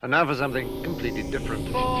And now for something completely different.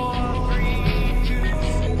 4, 3, 2,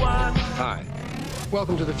 1. Hi.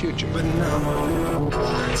 Welcome to the future. But no.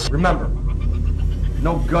 Remember,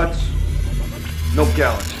 no guts, no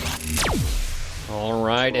galaxy. All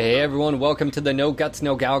right. Hey, everyone. Welcome to the No Guts,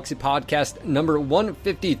 No Galaxy podcast number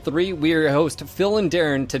 153. We are your host, Phil and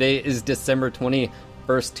Darren. Today is December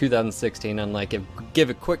 21st, 2016. I'd like to give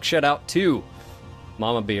a quick shout out to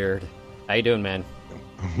Mama Beard. How you doing, man?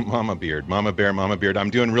 Mama Beard.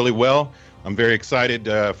 I'm doing really well. I'm very excited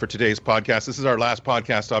for today's podcast. This is our last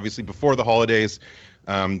podcast, obviously, before the holidays.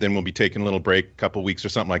 Then we'll be taking a little break, a couple weeks or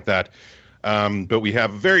something like that. But we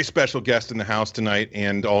have a very special guest in the house tonight,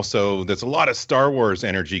 and also there's a lot of Star Wars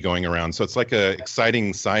energy going around. So it's like a exciting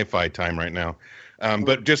sci-fi time right now.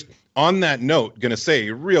 But just on that note, going to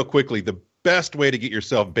say real quickly, the best way to get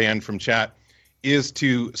yourself banned from chat is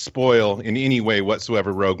to spoil in any way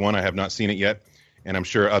whatsoever Rogue One. I have not seen it yet, and I'm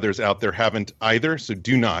sure others out there haven't either. So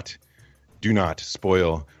do not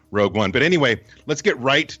spoil Rogue One. But anyway, let's get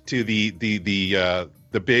right to the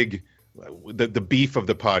big beef of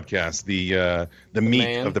the podcast, the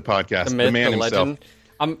meat of the podcast, the myth, the man the himself.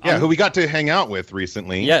 legend. Who we got to hang out with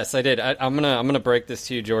recently. Yes, I did. I'm gonna break this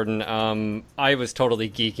to you, Jordan. I was totally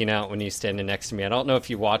geeking out when you standing next to me. I don't know if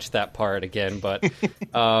you watched that part again, but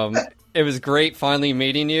it was great finally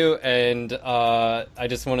meeting you, and I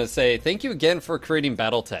just want to say thank you again for creating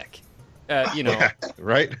BattleTech.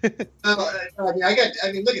 Right. Look at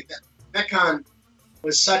that. MechCon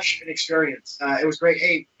was such an experience. It was great.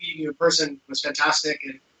 Hey, meeting you in person was fantastic,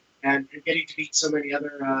 and getting to meet so many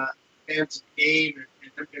other fans of the game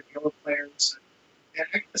and WWO players. And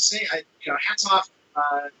I gotta say, hats off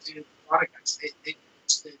to the product guys. They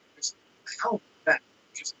just did a hell of an event,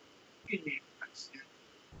 just really nice.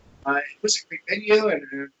 It was a great venue,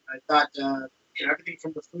 and I thought everything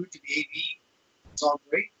from the food to the AV was all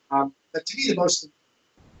great. But to me, the most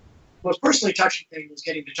personally touching thing was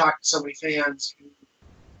getting to talk to so many fans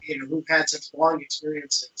who've had such long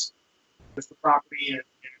experiences with the property, and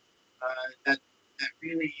that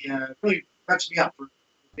really reps me up for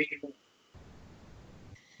making more.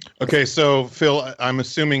 Okay, so Phil, I'm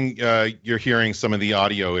assuming you're hearing some of the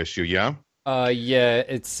audio issue, yeah? Yeah,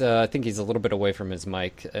 it's. I think he's a little bit away from his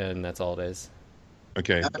mic, and that's all it is.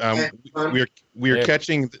 Okay, we're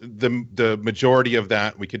catching the majority of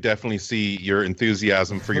that. We could definitely see your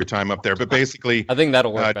enthusiasm for your time up there, but basically, I think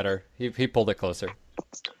that'll work better. He pulled it closer.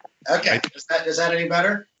 Okay, is that any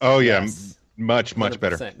better? Oh yeah, yes. much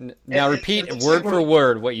better. Now repeat word for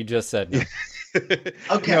word what you just said.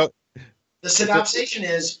 Okay. The synopsation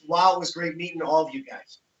is, wow, it was great meeting all of you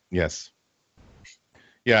guys. Yes.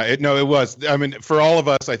 Yeah, it was. I mean, for all of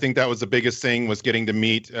us, I think that was the biggest thing, was getting to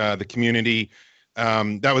meet the community.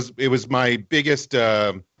 It was my biggest.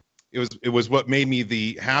 It was what made me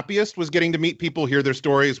the happiest, was getting to meet people, hear their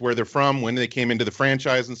stories, where they're from, when they came into the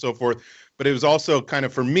franchise, and so forth. But it was also kind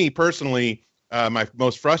of, for me personally, my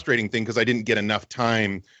most frustrating thing, because I didn't get enough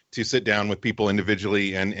time to sit down with people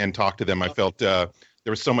individually and talk to them. I felt there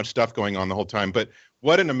was so much stuff going on the whole time. But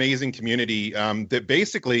what an amazing community that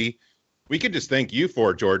basically we could just thank you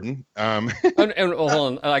for, Jordan. and hold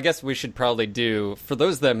on, I guess we should probably do, for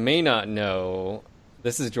those that may not know,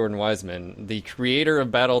 this is Jordan Wiseman, the creator of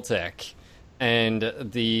BattleTech and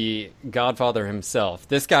the Godfather himself.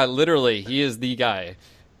 This guy, literally, he is the guy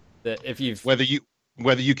that if you've... Whether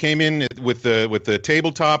you came in with the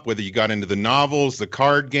tabletop, whether you got into the novels, the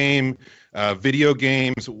card game, video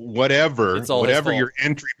games, whatever your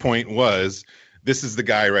entry point was, this is the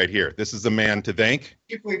guy right here. This is the man to thank.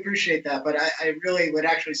 We appreciate that, but I really would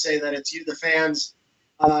actually say that it's you, the fans,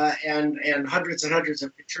 and hundreds and hundreds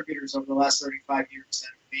of contributors over the last 35 years that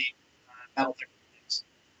have made BattleTech release.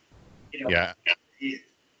 Yeah.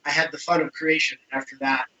 I had the fun of creation, and after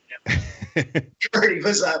that, journey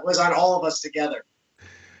was on all of us together.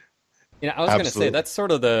 I was going to say, that's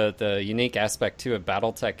sort of the unique aspect, too, of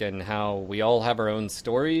BattleTech, and how we all have our own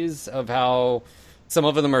stories of how some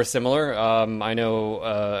of them are similar. I know,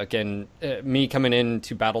 again, me coming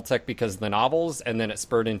into BattleTech because of the novels, and then it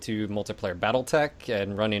spurred into multiplayer BattleTech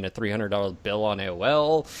and running a $300 bill on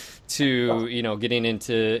AOL to, getting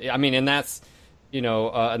into... I mean, and that's...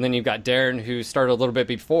 and then you've got Darren, who started a little bit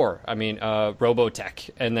before. I mean,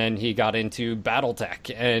 Robotech, and then he got into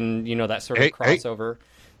BattleTech, and, that sort of crossover...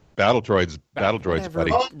 Battledroids,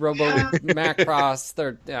 buddy. Robo Macross,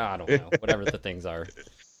 I don't know, whatever the things are.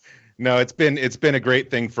 No, it's been a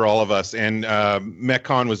great thing for all of us, and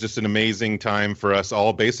MechCon was just an amazing time for us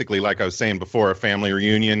all. Basically, like I was saying before, a family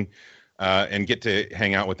reunion, and get to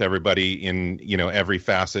hang out with everybody in every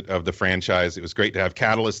facet of the franchise. It was great to have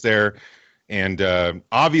Catalyst there, and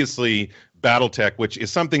obviously BattleTech, which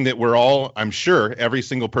is something that we're all, I'm sure, every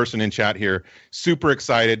single person in chat here, super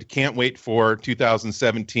excited. Can't wait for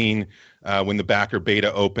 2017 when the backer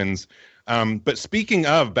beta opens. But speaking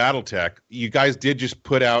of BattleTech, you guys did just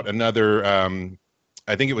put out another.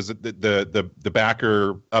 I think it was the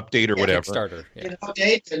backer update or whatever. Kickstarter. Yeah.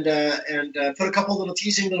 Update and put a couple little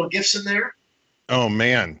teasing little gifts in there. Oh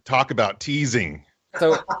man, talk about teasing.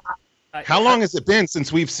 So. How long has it been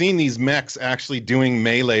since we've seen these mechs actually doing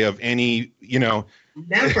melee of any,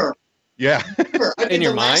 Never. Yeah. Never. I mean, In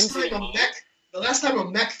your the last time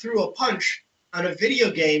a mech threw a punch on a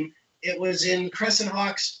video game, it was in Crescent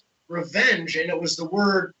Hawk's Revenge, and it was the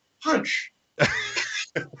word punch.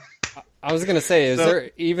 I was going to say, is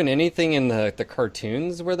there even anything in the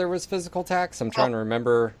cartoons where there was physical attacks? I'm trying to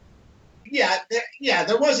remember. Yeah,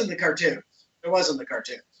 there was in the cartoons.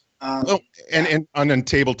 And on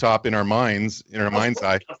tabletop in our mind's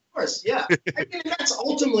eye. Of course, yeah. I mean, that's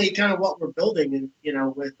ultimately kind of what we're building,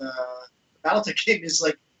 and with the BattleTech game is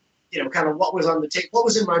like, kind of what was on the table, what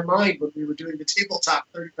was in my mind when we were doing the tabletop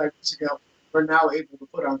 35 years ago. We're now able to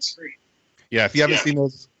put on screen. Yeah, if you haven't seen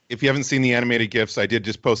those, if you haven't seen the animated GIFs, I did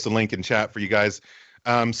just post the link in chat for you guys.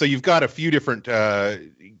 So you've got a few different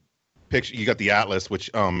pictures. You got the Atlas,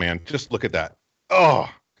 which, oh man, just look at that. Oh.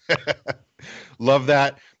 Love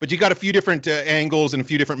that. But you got a few different angles and a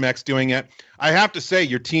few different mechs doing it. I have to say,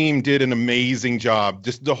 your team did an amazing job.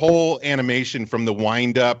 Just the whole animation from the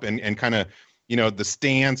wind up and kind of, the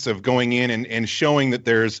stance of going in and showing that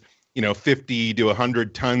there's, 50 to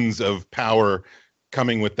 100 tons of power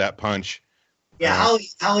coming with that punch. Yeah,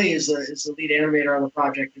 Holly is the lead animator on the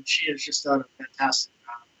project, and she has just done a fantastic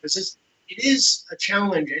job. Because it is a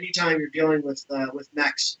challenge anytime you're dealing with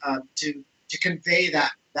mechs to convey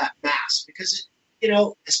that mass, because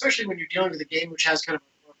especially when you're dealing with a game which has kind of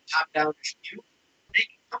a top-down view, they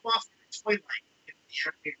can come off very toy-like if the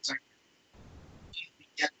animators are easily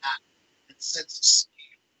get that sense of scale.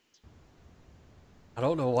 I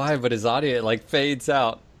don't know why, but his audio fades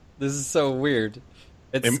out. This is so weird.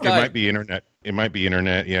 It might be internet. It might be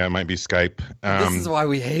internet. Yeah, it might be Skype. This is why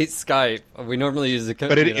we hate Skype. We normally use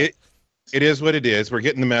but it is what it is. We're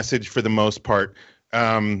getting the message for the most part.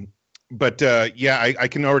 But I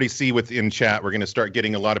can already see within chat we're going to start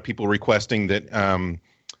getting a lot of people requesting that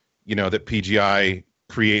that PGI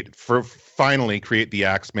finally create the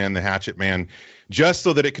Axeman, the Hatchet Man, just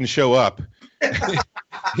so that it can show up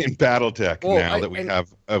in BattleTech that we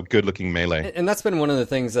have a good-looking melee. And that's been one of the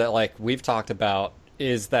things that we've talked about,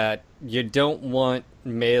 is that you don't want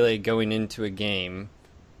melee going into a game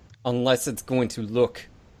unless it's going to look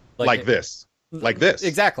like this. Like this.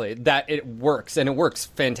 Exactly. That it works, and it works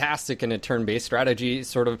fantastic in a turn-based strategy,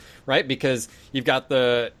 sort of, right? Because you've got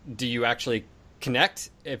do you actually connect?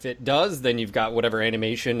 If it does, then you've got whatever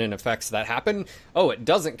animation and effects that happen. Oh, it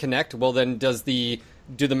doesn't connect. Well, then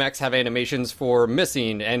do the mechs have animations for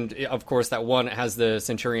missing? And of course, that one has the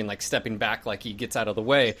Centurion stepping back like he gets out of the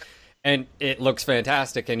way. And it looks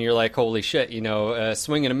fantastic, and you're like, holy shit,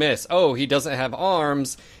 swing and a miss. Oh, he doesn't have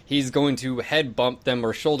arms. He's going to head bump them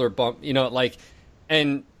or shoulder bump,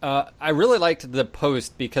 And I really liked the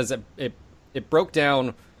post because it broke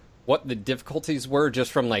down what the difficulties were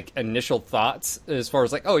just from, initial thoughts as far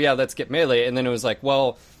as, oh, yeah, let's get melee. And then it was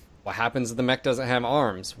well, what happens if the mech doesn't have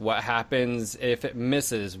arms? What happens if it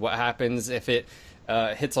misses? What happens if it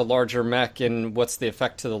hits a larger mech, and what's the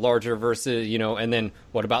effect to the larger versus, and then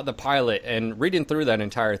what about the pilot? And reading through that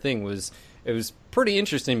entire thing was pretty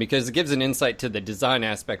interesting, because it gives an insight to the design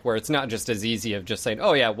aspect, where it's not just as easy of just saying,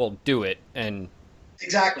 oh yeah, we'll do it. And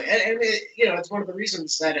exactly. And it, it's one of the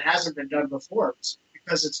reasons that it hasn't been done before,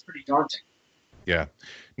 because it's pretty daunting. Yeah.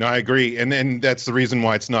 No, I agree. And then that's the reason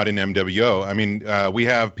why it's not in MWO. I mean, we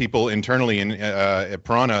have people internally at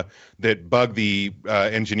Piranha that bug the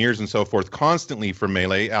engineers and so forth constantly for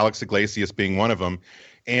melee, Alex Iglesias being one of them.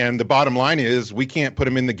 And the bottom line is we can't put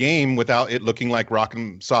them in the game without it looking like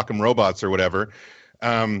Rock'em Sock'em Robots or whatever.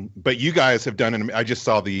 But you guys have done I just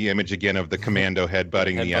saw the image again of the commando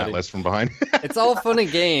headbutting the Atlas from behind. It's all fun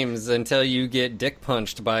and games until you get dick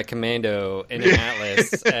punched by a commando in an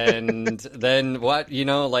Atlas, and then what?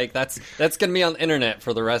 That's gonna be on the internet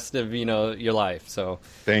for the rest of your life. So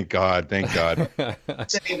thank God. Saying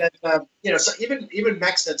that so even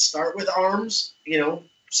mechs that start with arms,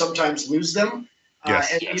 sometimes lose them,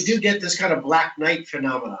 yes. And you do get this kind of Black Knight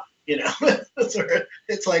phenomena.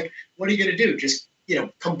 It's like, what are you gonna do? Just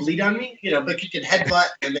come bleed on me, but you can headbutt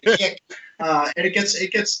and then kick, and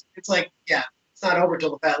it's like, yeah, it's not over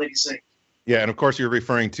till the fat lady sings. Yeah, and of course you're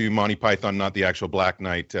referring to Monty Python, not the actual Black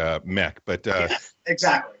Knight mech, but yes,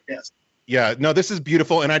 exactly, yes. Yeah, no, this is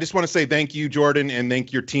beautiful, and I just want to say thank you, Jordan, and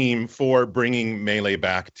thank your team for bringing Melee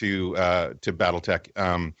back to BattleTech.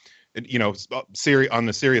 On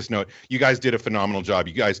the serious note, you guys did a phenomenal job.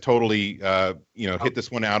 You guys totally, hit this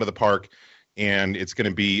one out of the park, and it's going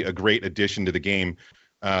to be a great addition to the game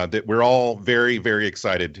that we're all very, very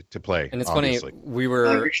excited to play. And it's obviously.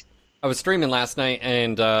 Funny, I was streaming last night,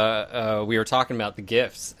 and we were talking about the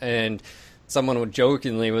gifts, and someone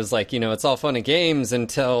jokingly was like, it's all fun and games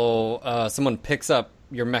until someone picks up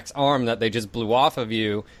your mech's arm that they just blew off of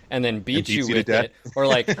you and then beats you with it, or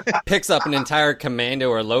like picks up an entire commando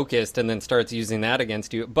or locust and then starts using that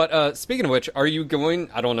against you. But speaking of which, are you going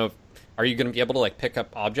to be able to like pick up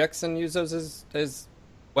objects and use those as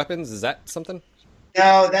weapons? Is that something?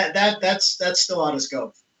 No, that's still out of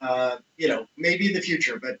scope. Maybe in the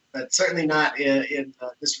future, but certainly not in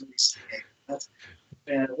this release of the game. That's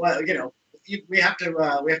we have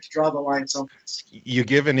to draw the line someplace. You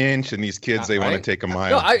give an inch, and these kids they want to take a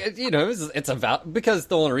mile. No, it's because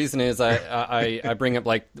the only reason is I bring up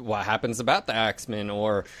like what happens about the Axemen,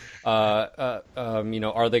 or are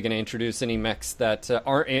they going to introduce any mechs that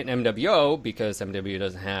aren't in MWO, because MWO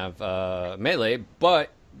doesn't have melee, but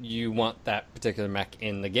you want that particular mech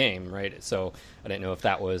in the game, right? So I didn't know if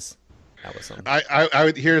that was something. I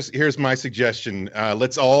would, here's my suggestion.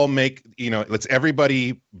 Let's all let's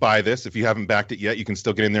everybody buy this. If you haven't backed it yet, you can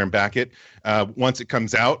still get in there and back it. Once it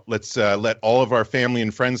comes out, let's let all of our family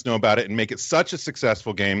and friends know about it and make it such a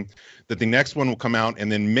successful game that the next one will come out,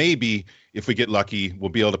 and then maybe if we get lucky, we'll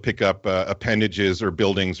be able to pick up appendages or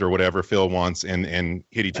buildings or whatever Phil wants and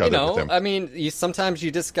hit each other with them. I mean, sometimes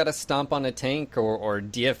you just got to stomp on a tank or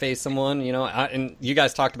DFA someone, and you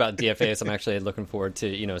guys talked about DFAs. I'm actually looking forward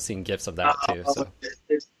to, seeing GIFs of that too. So.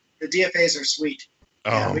 The DFAs are sweet.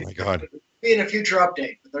 Oh, my God. Be in a future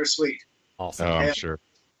update, but they're sweet. Awesome. Oh, I'm sure.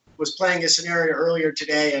 Was playing a scenario earlier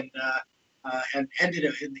today and ended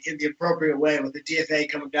it in the appropriate way with the DFA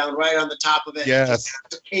coming down right on the top of it. Yes.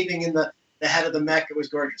 Just caving in the head of the mech. It was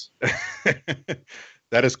gorgeous.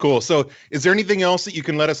 That is cool. So is there anything else that you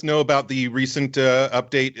can let us know about the recent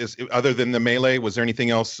update other than the Melee? Was there anything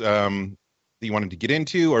else that you wanted to get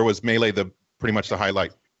into, or was Melee pretty much the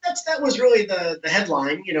highlight? That was really the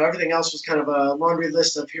headline. Everything else was kind of a laundry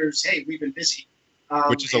list of hey, we've been busy.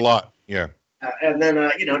 Which is a lot, yeah. And then,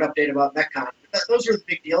 an update about MechCon. Those were the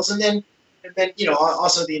big deals. And then,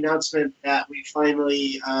 also the announcement that we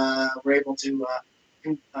finally were able to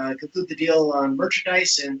conclude the deal on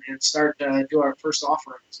merchandise and start do our first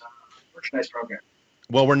offerings merchandise program.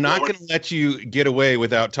 Well, we're not going to let you get away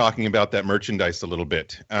without talking about that merchandise a little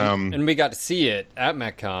bit. And we got to see it at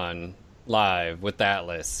MechCon live with the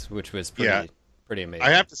Atlas, which was pretty amazing.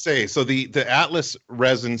 I have to say, so the Atlas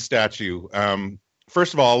resin statue,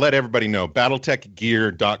 first of all, I'll let everybody know,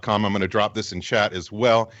 battletechgear.com. I'm going to drop this in chat as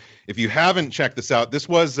well. If you haven't checked this out, this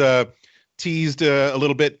was teased a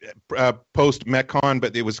little bit post MechCon,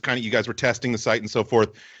 but it was kind of, you guys were testing the site and so forth.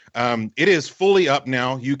 It is fully up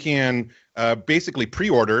now. You can basically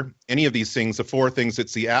pre-order any of these things, the four things.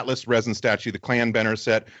 It's the Atlas resin statue, the Clan banner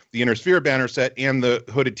set, the Inner Sphere banner set, and the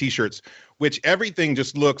hooded t-shirts, which everything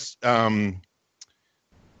just looks like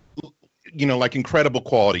incredible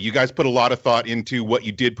quality. You guys put a lot of thought into what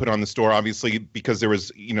you did put on the store, obviously, because there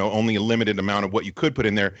was, only a limited amount of what you could put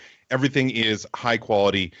in there. Everything is high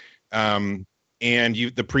quality. And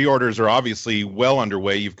the pre-orders are obviously well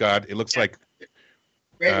underway. You've got, it looks like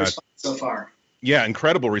great response so far. Yeah,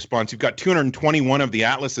 incredible response. You've got 221 of the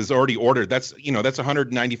Atlases already ordered. That's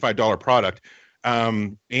 $195 product.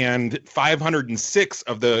 And 506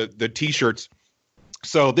 of the t-shirts.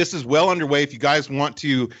 So this is well underway. If you guys want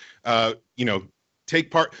to, take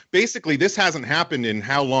part, basically this hasn't happened in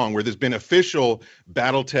how long where there's been official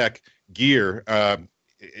BattleTech gear. I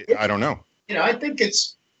don't know. I think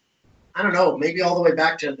it's, maybe all the way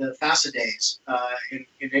back to the FASA days in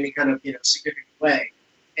any kind of, significant way.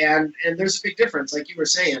 And there's a big difference, like you were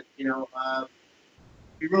saying,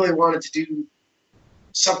 we really wanted to do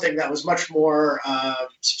something that was much more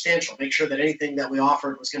substantial, make sure that anything that we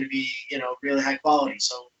offered was going to be, really high quality.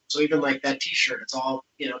 So even like that t-shirt, it's all,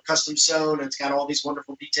 custom sewn. It's got all these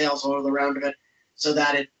wonderful details all around of it so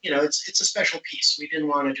that it, it's a special piece. We didn't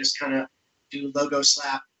want to just kind of do logo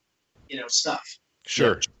slap, stuff.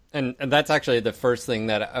 Sure. And that's actually the first thing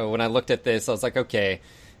that when I looked at this, I was like, okay,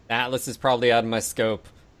 Atlas is probably out of my scope,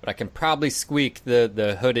 but I can probably squeak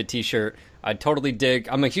the hooded t-shirt. I totally dig.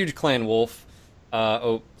 I'm a huge Clan Wolf.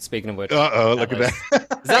 Speaking of which. Look at that.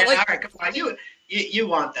 Is that like, all right, come on. You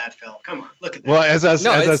want that, Phil. Come on, look at that. Well, as I was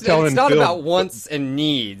telling it's not Phil, about wants and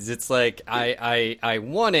needs. It's like I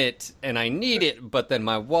want it and I need it, but then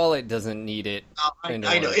my wallet doesn't need it. I know.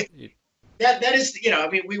 that is, I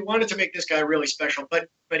mean, we wanted to make this guy really special, but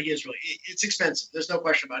he is really, it's expensive. There's no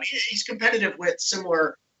question about it. He's competitive with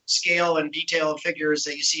similar scale and detail figures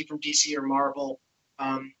that you see from DC or Marvel.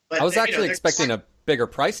 But I was actually expecting a bigger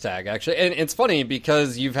price tag, actually. And it's funny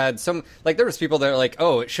because you've had there was people that are like,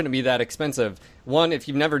 oh, it shouldn't be that expensive. One, if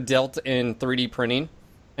you've never dealt in 3D printing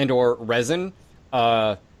and or resin,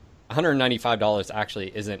 $195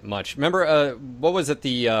 actually isn't much. Remember, what was it,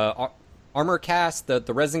 the Armor Cast,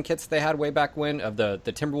 the resin kits they had way back when, of the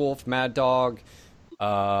Timberwolf, Mad Dog.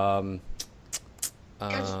 You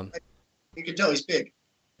can tell he's big.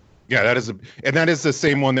 Yeah, that is the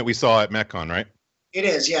same one that we saw at MechCon, right? It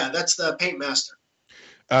is, yeah. That's the Paint Master.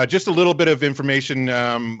 Just a little bit of information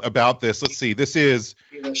about this. Let's see. This is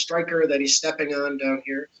the striker that he's stepping on down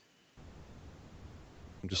here.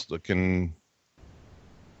 I'm just looking.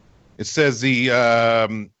 It says the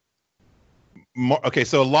okay.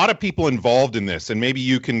 So a lot of people involved in this, and maybe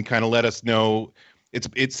you can kind of let us know.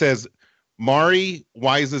 It says Mari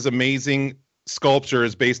Wise's amazing sculpture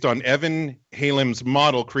is based on Evan Halem's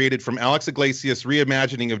model created from Alex Iglesias'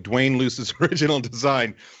 reimagining of Dwayne Luce's original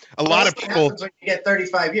design. A lot of people. When you get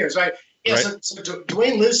 35 years, right? Yeah. Right. So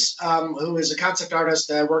Dwayne Luce, who is a concept artist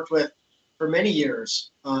that I worked with for many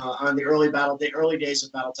years on the early days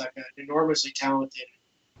of BattleTech, enormously talented.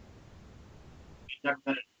 Never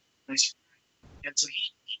met a nicer guy. And so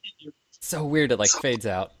he so weird it fades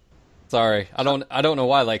out. Sorry, I don't know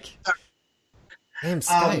why. Damn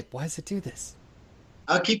Skype, why does it do this?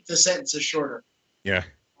 I'll keep the sentences shorter. Yeah.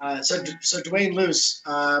 So Dwayne Luce,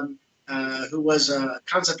 who was a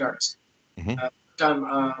concept artist, done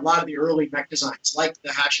a lot of the early mech designs, like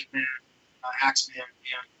the Hatchet Man, Axeman,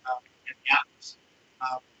 and the Atlas.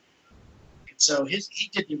 And so he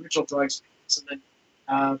did the original drawings, and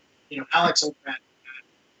then Alex over at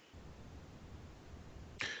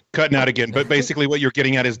cutting out again, but basically what you're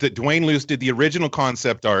getting at is that Dwayne Luce did the original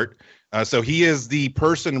concept art. So he is the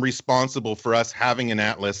person responsible for us having an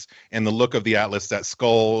Atlas and the look of the Atlas, that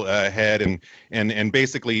skull head, and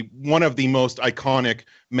basically one of the most iconic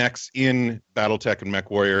mechs in BattleTech and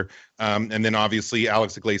MechWarrior. And then obviously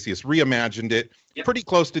Alex Iglesias reimagined it, pretty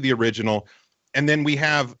close to the original. And then we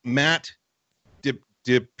have Matt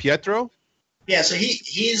DiPietro. Yeah, so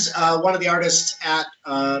he's one of the artists at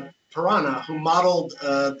Piranha who modeled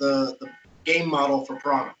the game model for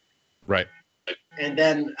Piranha. Right. And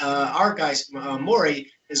then our guy Mori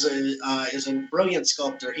is a brilliant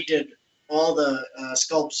sculptor. He did all the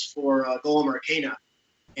sculpts for Golem Arcana,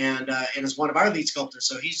 and is one of our lead sculptors.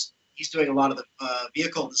 So he's doing a lot of the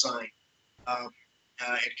vehicle design and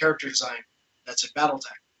character design that's at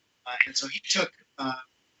BattleTech. And so he took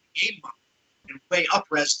game model and way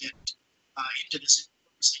up-resed it into this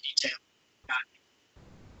enormously detail.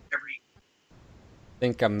 I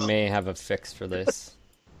think I may have a fix for this.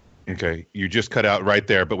 Okay, you just cut out right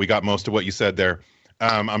there, but we got most of what you said there.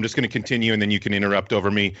 I'm just going to continue, and then you can interrupt over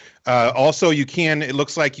me. Also, it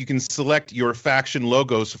looks like you can select your faction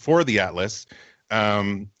logos for the Atlas.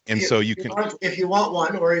 So you can... If you want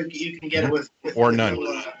one, or you can get it with or none.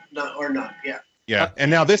 Or none, yeah. Yeah, and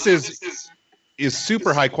now this is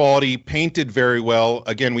super high quality, painted very well.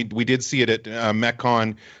 Again, we did see it at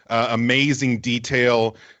MechCon. Amazing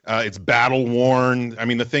detail. It's battle worn. I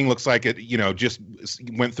mean, the thing looks like it, just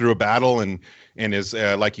went through a battle and is,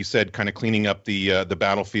 like you said, kind of cleaning up the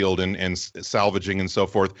battlefield and salvaging and so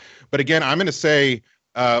forth. But again, I'm going to say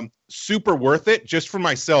super worth it just for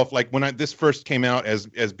myself. Like when this first came out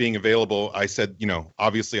as being available, I said,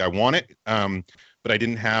 obviously I want it. But I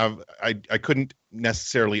didn't have, I couldn't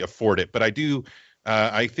necessarily afford it. But I do,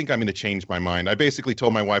 I think I'm going to change my mind. I basically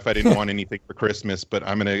told my wife I didn't want anything for Christmas, but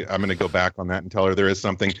I'm gonna go back on that and tell her there is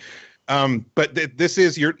something. But this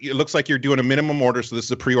is it looks like you're doing a minimum order, so this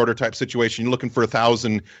is a pre-order type situation. You're looking for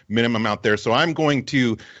 1,000 minimum out there. So I'm going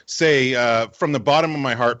to say from the bottom of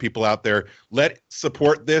my heart, people out there, let's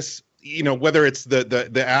support this. Whether it's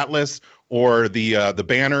the Atlas or the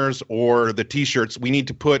banners or the T-shirts, we need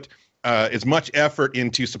to put as much effort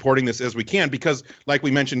into supporting this as we can, because like we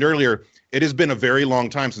mentioned earlier, it has been a very long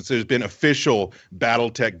time since there's been official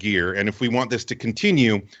BattleTech gear. And if we want this to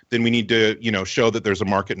continue, then we need to, show that there's a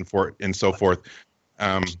market for it and so forth.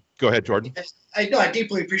 Go ahead, Jordan. I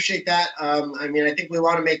deeply appreciate that. I think we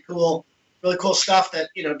want to make really cool stuff that,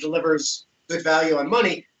 delivers good value on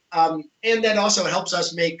money. And that also helps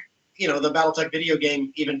us make, the BattleTech video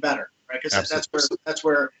game even better, right? Because that's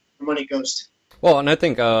where the money goes to. Well, and I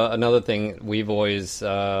think another thing we've always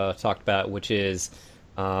talked about, which is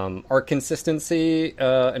our consistency.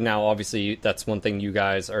 And now, obviously, that's one thing you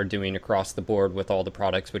guys are doing across the board with all the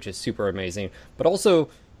products, which is super amazing. But also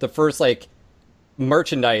the first,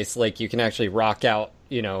 merchandise, you can actually rock out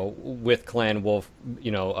with Clan Wolf,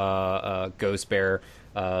 Ghost Bear,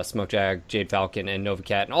 Smokejag, Jade Falcon, and Nova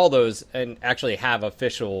Cat, and all those, and actually have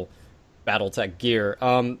official BattleTech gear.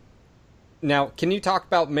 Now, can you talk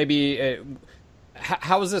about maybe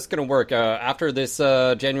how is this going to work after this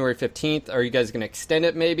January 15th? Are you guys going to extend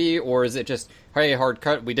it maybe, or is it just, hey, hard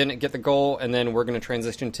cut, we didn't get the goal, and then we're going to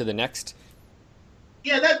transition to the next?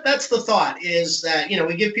 Yeah, that's the thought, is that,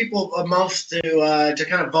 we give people a month to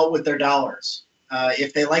kind of vote with their dollars.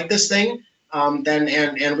 If they like this thing, then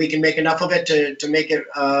and we can make enough of it to make it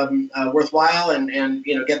worthwhile and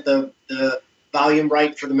get the volume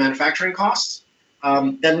right for the manufacturing costs,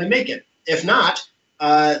 then we make it. If not,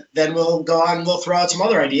 then we'll go on and we'll throw out some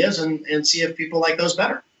other ideas and see if people like those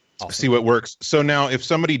better. Awesome. See what works. So now if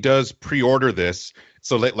somebody does pre-order this,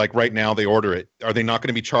 so like right now they order it, are they not going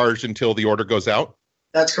to be charged until the order goes out?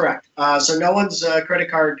 That's correct. So no one's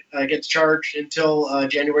credit card gets charged until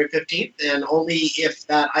January 15th, and only if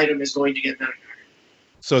that item is going to get manufactured.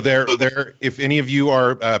 So if any of you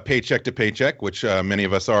are paycheck to paycheck, which many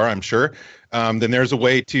of us are, I'm sure, then there's a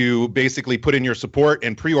way to basically put in your support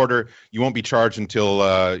and pre-order. You won't be charged until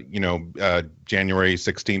January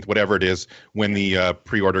 16th, whatever it is, when the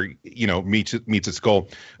pre-order meets its goal.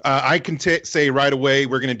 I can say right away,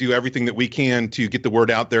 we're going to do everything that we can to get the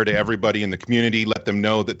word out there to everybody in the community, let them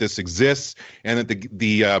know that this exists and that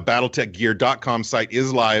the BattleTechGear.com site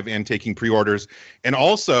is live and taking pre-orders. And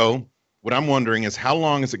also, what I'm wondering is how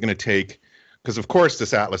long is it going to take? Because of course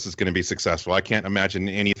this Atlas is going to be successful. I can't imagine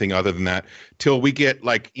anything other than that till we get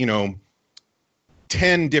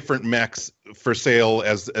 10 different mechs for sale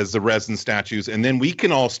as the resin statues, and then we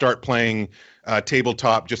can all start playing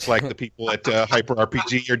tabletop just like the people at Hyper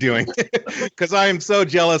RPG are doing. Because I am so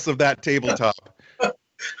jealous of that tabletop.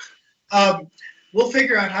 We'll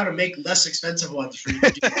figure out how to make less expensive ones for you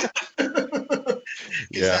to do.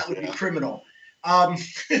 That would be criminal.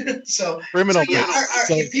 Criminal.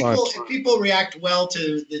 If people react well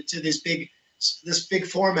to this big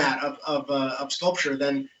format of sculpture,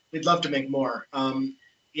 then we'd love to make more.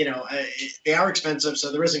 They are expensive,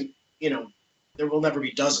 so there isn't, there will never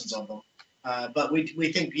be dozens of them. But we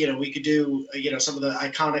think, we could do, some of the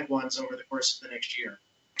iconic ones over the course of the next year.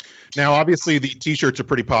 Now, obviously, the T-shirts are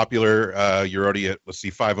pretty popular. You're already at,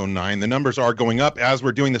 509. The numbers are going up as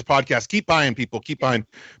we're doing this podcast. Keep buying, people. Keep buying.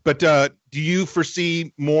 But do you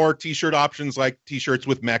foresee more T-shirt options, like T-shirts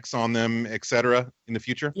with mechs on them, et cetera, in the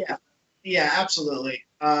future? Yeah, absolutely.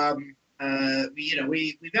 We've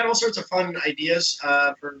got all sorts of fun ideas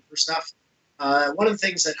for stuff. One of the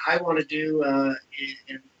things that I want to do, and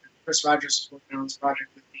Chris Rogers is working on this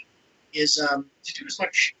project with me, is to do as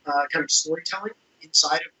much kind of storytelling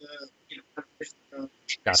inside of the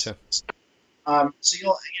Gotcha. So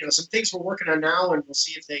some things we're working on now, and we'll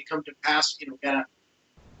see if they come to pass.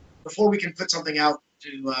 Before we can put something out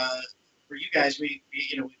to for you guys, we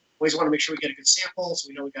always want to make sure we get a good sample, so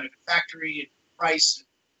we know we got a good factory and price and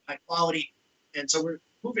high quality. And so we're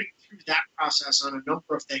moving through that process on a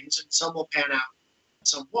number of things, and some will pan out,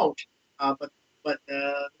 some won't. But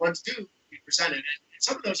the ones do be presented, and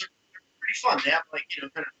some of those are pretty fun. They have kind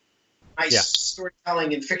of nice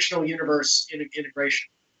storytelling and fictional universe integration.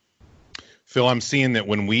 Phil, I'm seeing that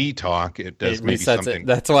when we talk, it does maybe something.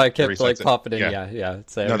 That's why I kept popping in. Yeah.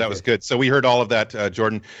 No, that was good. So we heard all of that,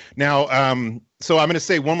 Jordan. Now, so I'm going to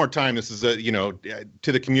say one more time. This is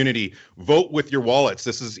to the community. Vote with your wallets.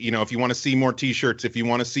 This is if you want to see more T-shirts, if you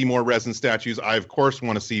want to see more resin statues, I of course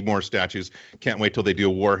want to see more statues. Can't wait till they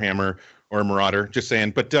do a Warhammer or a Marauder. Just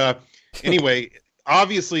saying. But anyway,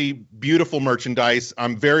 obviously beautiful merchandise.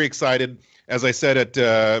 I'm very excited. As I said at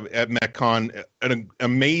MechCon, an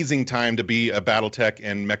amazing time to be a BattleTech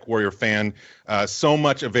and MechWarrior fan. So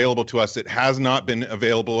much available to us. It has not been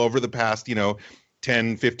available over the past,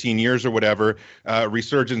 10, 15 years or whatever.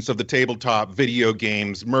 Resurgence of the tabletop, video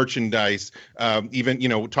games, merchandise,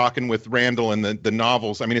 even, talking with Randall and the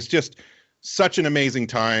novels. I mean, it's just such an amazing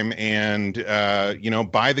time. And,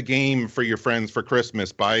 buy the game for your friends for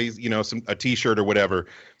Christmas. Buy, a T-shirt or whatever.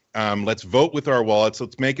 Let's vote with our wallets.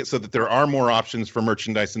 Let's make it so that there are more options for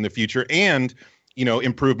merchandise in the future and,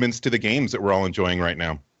 improvements to the games that we're all enjoying right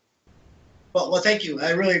now. Well, thank you. I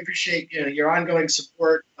really appreciate your ongoing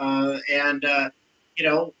support. What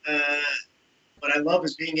I love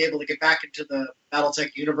is being able to get back into the BattleTech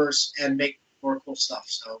universe and make more cool stuff.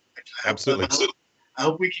 So absolutely. I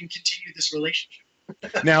hope we can continue this relationship.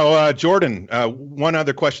 Now, Jordan, one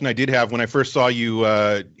other question I did have when I first saw you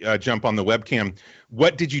jump on the webcam.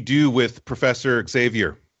 What did you do with Professor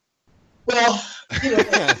Xavier? Well,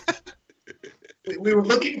 we were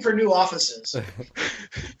looking for new offices.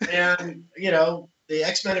 And, the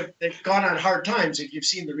X-Men they've gone on hard times if you've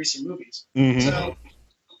seen the recent movies. Mm-hmm. So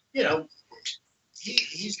you know,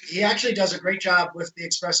 he actually does a great job with the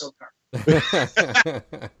espresso cart.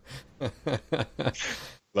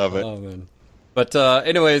 Love it. Oh, man. But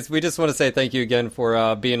anyways, we just want to say thank you again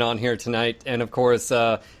for being on here tonight. And, of course,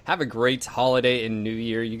 have a great holiday and New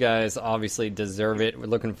Year. You guys obviously deserve it. We're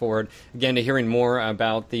looking forward, again, to hearing more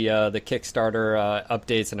about the Kickstarter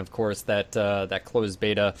updates and, of course, that closed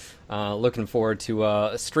beta. Looking forward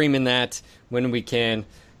to streaming that when we can.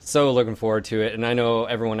 So looking forward to it. And I know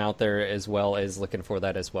everyone out there as well is looking for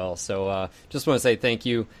that as well. So just want to say thank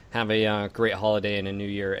you. Have a great holiday and a New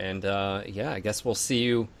Year. And, yeah, I guess we'll see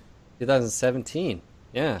you 2017.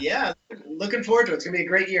 Yeah, looking forward to it. It's gonna be a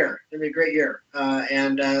great year.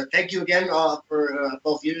 And thank you again for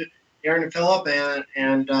both you, Aaron and Philip,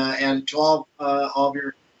 and to all of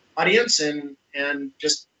your audience, and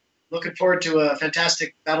just looking forward to a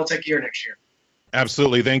fantastic BattleTech year next year.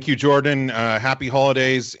 Absolutely. Thank you, Jordan. Happy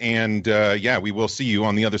holidays, and yeah, we will see you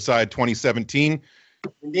on the other side 2017.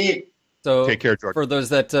 Indeed. So take care, Jordan. For those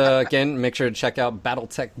that, again, make sure to check out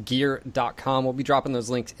BattleTechGear.com. We'll be dropping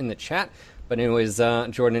those links in the chat. But anyways,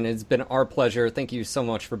 Jordan, it's been our pleasure. Thank you so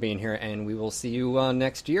much for being here, and we will see you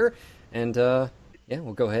next year. And, yeah,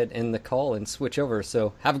 we'll go ahead and end the call and switch over.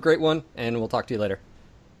 So have a great one, and we'll talk to you later.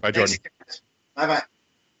 Bye, Jordan. Thanks. Bye-bye.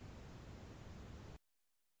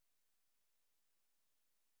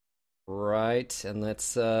 Right, and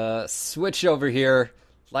let's switch over here.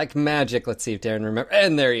 Like magic. Let's see if Darren remembers.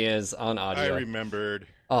 And there he is on audio. I remembered.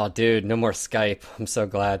 Oh, dude, no more Skype. I'm so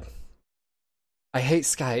glad. I hate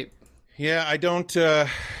Skype. Yeah, I don't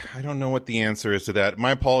know what the answer is to that.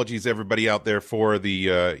 My apologies, everybody out there, for the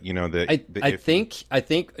I think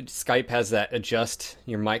Skype has that adjust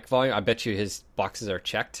your mic volume. I bet you his boxes are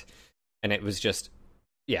checked, and it was just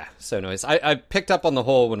so noise. I picked up on the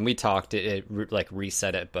whole when we talked. It like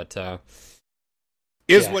reset it, but.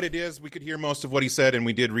 What it is. We could hear most of what he said, and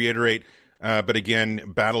we did reiterate. But again,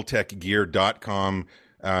 BattleTechGear.com.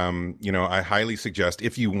 I highly suggest,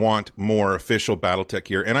 if you want more official BattleTech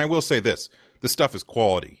gear, and I will say this: the stuff is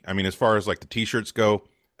quality. I mean, as far as like the T-shirts go,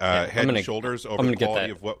 head and shoulders over the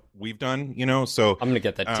quality of what we've done. So I'm gonna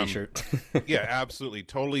get that T-shirt. Yeah, absolutely,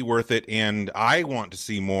 totally worth it. And I want to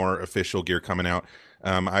see more official gear coming out.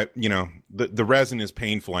 The resin is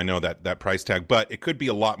painful. I know that price tag, but it could be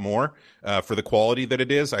a lot more for the quality that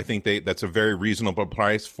it is. I think that's a very reasonable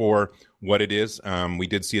price for what it is. We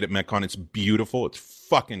did see it at MechCon. It's beautiful. It's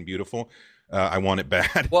fucking beautiful. I want it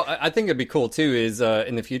bad. Well, I think it'd be cool too. Is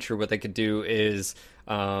in the future what they could do is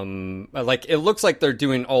like it looks like they're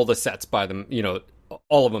doing all the sets by them.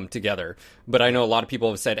 All of them together. But I know a lot of people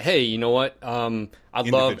have said, "Hey, you know what? I'd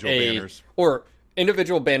love banners. Or."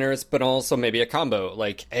 Individual banners, but also maybe a combo.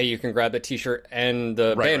 Like, hey, you can grab the T-shirt and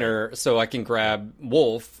the banner, so I can grab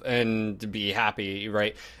Wolf and be happy,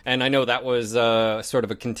 right? And I know that was sort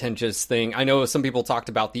of a contentious thing. I know some people talked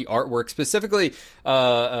about the artwork, specifically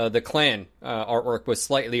the clan artwork was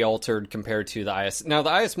slightly altered compared to the IS. Now,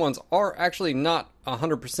 the IS ones are actually not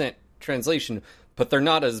 100% translation, but they're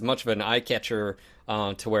not as much of an eye-catcher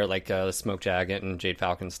to where like the Smoke Jacket and Jade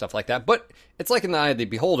Falcon and stuff like that. But it's like in the eye of the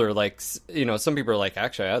beholder. Like, some people are like,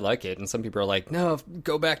 actually, I like it. And some people are like, no,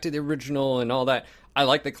 go back to the original and all that. I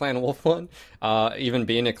like the Clan Wolf one. Even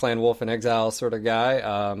being a Clan Wolf in Exile sort of guy,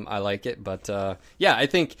 I like it. But yeah, I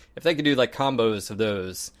think if they could do like combos of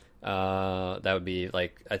those, that would be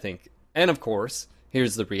like, I think. And of course,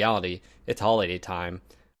 here's the reality. It's holiday time.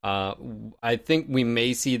 I think we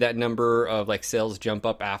may see that number of like sales jump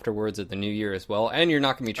up afterwards at the new year as well, and you're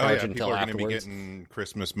not going to be charging until afterwards. People are going to be getting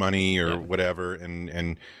Christmas money or whatever,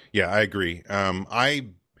 and yeah, I agree.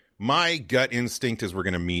 My gut instinct is we're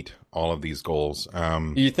going to meet all of these goals.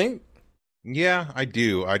 You think? Yeah, I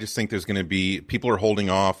do. I just think there's going to be people are holding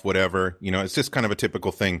off, whatever. It's just kind of a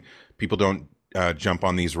typical thing. People don't jump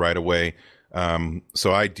on these right away.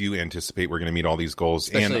 So I do anticipate we're going to meet all these goals.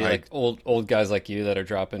 Especially and like old guys like you that are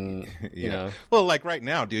dropping, you know. Well, like right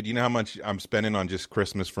now, dude, you know how much I'm spending on just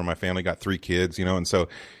Christmas for my family. Got 3 kids, and so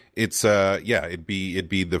it's it'd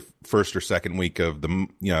be the first or second week of the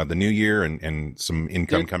new year and some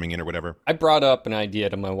income coming in or whatever. I brought up an idea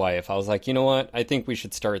to my wife. I was like, you know what? I think we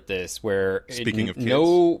should start this where speaking of kids,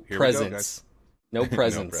 no presents. No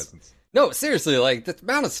presents. No, seriously, like the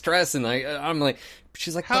amount of stress, and I'm like,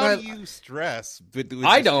 she's like, how do you stress? But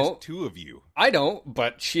I don't. Just 2 of you. I don't,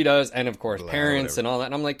 but she does, and of course, parents and all that.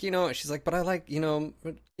 And I'm like, she's like, but I like,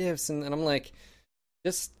 gifts, and I'm like,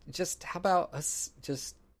 just how about us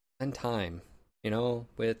just spend time,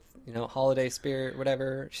 with holiday spirit,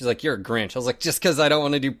 whatever. She's like, you're a Grinch. I was like, just because I don't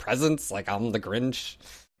want to do presents, like I'm the Grinch.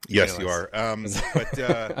 Yes, you are.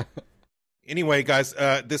 But. Anyway, guys,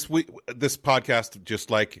 this podcast, just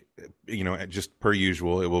like just per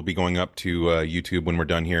usual, it will be going up to YouTube when we're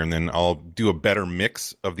done here, and then I'll do a better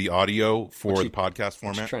mix of the audio for the podcast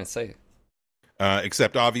format. What you trying to say?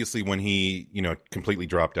 Except obviously when he, completely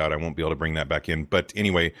dropped out, I won't be able to bring that back in. But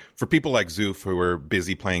anyway, for people like Zoof who are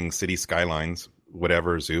busy playing City Skylines,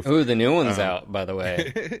 whatever, Zoof. Oh, the new one's out, by the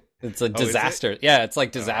way. It's a disaster. Yeah, it's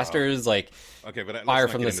like disasters, like but fire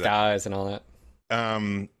from the skies and all that.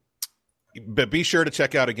 But be sure to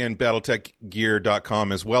check out, again,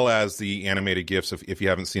 BattleTechGear.com, as well as the animated GIFs, if you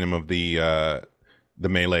haven't seen them, of the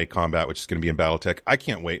Melee combat, which is going to be in BattleTech. I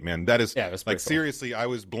can't wait, man. That is, cool. Seriously, I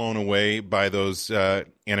was blown away by those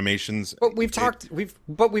animations. But we've talked,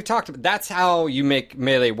 that's how you make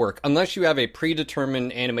Melee work. Unless you have a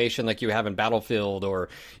predetermined animation like you have in Battlefield, or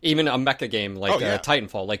even a mecha game like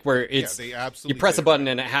Titanfall, like where it's, you press a button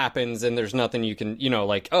and it happens and there's nothing you can,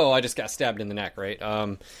 I just got stabbed in the neck,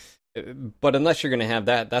 right? But unless you're going to have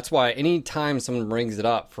that, that's why anytime someone brings it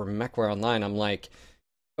up for MechWarrior Online, I'm like,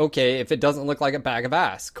 okay, if it doesn't look like a bag of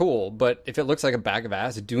ass, cool. But if it looks like a bag of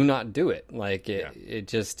ass, do not do it. Like, it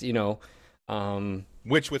just, Which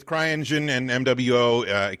with CryEngine and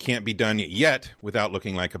MWO, it can't be done yet without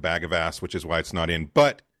looking like a bag of ass, which is why it's not in.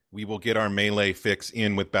 But we will get our Melee fix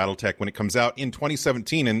in with BattleTech when it comes out in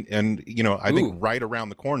 2017. And I think right around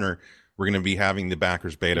the corner, we're going to be having the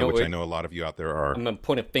backers beta, which I know a lot of you out there are. I'm going to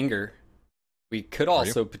point a finger. We could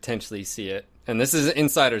also potentially see it. And this is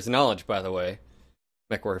insider's knowledge, by the way,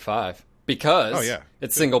 MechWarrior 5. Because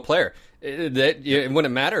it's single player. It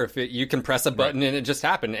wouldn't matter if you can press a button and it just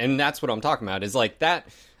happened. And that's what I'm talking about, is like that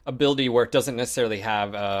ability where it doesn't necessarily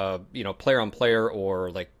have, player on player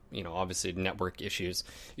or like, obviously network issues.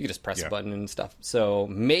 You can just press a button and stuff. So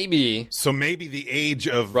maybe the age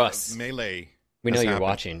of Russ, Melee. We know you're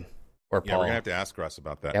watching. Or Paul. Yeah, we're going to have to ask Russ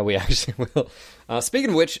about that. Yeah, we actually will. Speaking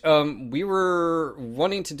of which, we were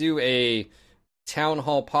wanting to do a town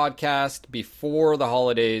hall podcast before the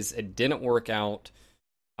holidays. It didn't work out.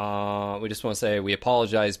 We just want to say we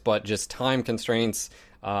apologize, but just time constraints,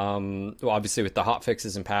 obviously with the hot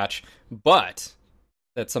fixes and patch. But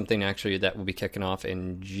that's something actually that will be kicking off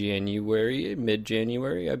in January,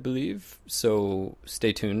 mid-January, I believe. So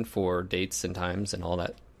stay tuned for dates and times and all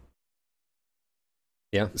that.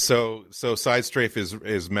 Yeah. So Sidestrafe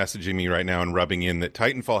is messaging me right now and rubbing in that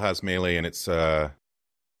Titanfall has Melee and it's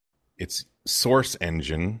Source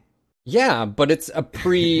Engine. Yeah, but it's a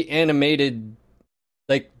pre-animated.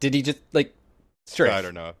 Like, did he just Strafe? I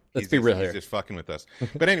don't know. Let's be real here. He's just fucking with us.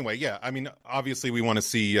 But anyway, yeah. I mean, obviously, we want to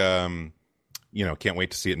see. Can't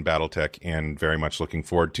wait to see it in BattleTech, and very much looking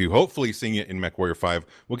forward to hopefully seeing it in MechWarrior 5.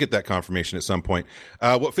 We'll get that confirmation at some point.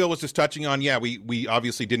 What Phil was just touching on, we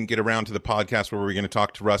obviously didn't get around to the podcast where we were going to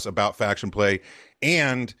talk to Russ about faction play,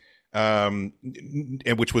 and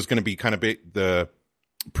which was going to be kind of the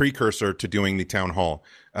precursor to doing the town hall.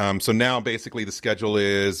 So now basically the schedule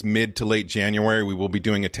is mid to late January. We will be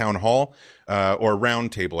doing a town hall or a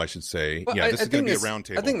round table, I should say. Well, this is going to be a round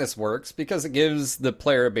table. I think this works because it gives the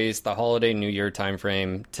player base the holiday New Year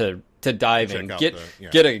timeframe to dive in,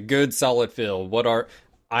 get a good solid feel.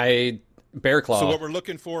 Bear Claw. So what we're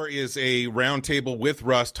looking for is a round table with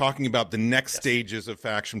Russ talking about the next stages of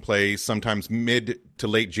faction play, sometimes mid to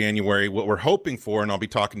late January. What we're hoping for, and I'll be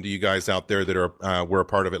talking to you guys out there that were a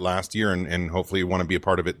part of it last year and hopefully want to be a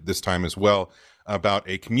part of it this time as well, about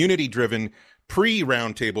a community-driven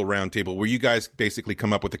pre-roundtable where you guys basically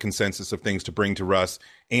come up with a consensus of things to bring to Russ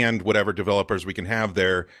and whatever developers we can have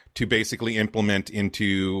there to basically implement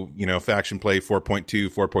into, faction play 4.2,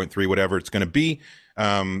 4.3, whatever it's going to be.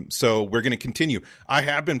 So we're going to continue. I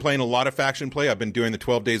have been playing a lot of faction play. I've been doing the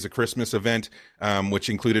 12 Days of Christmas event, which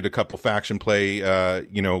included a couple faction play,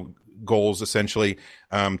 goals essentially.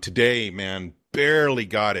 Today, man, barely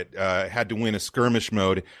got it. Had to win a skirmish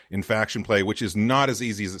mode in faction play, which is not as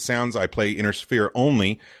easy as it sounds. I play Inner Sphere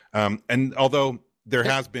only. And although there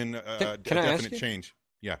has been a definite change.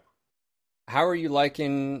 Yeah. How are you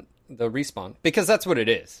liking the respawn? Because that's what it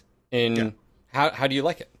is. How do you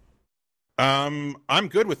like it? I'm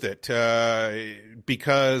good with it,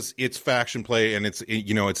 because it's faction play and it's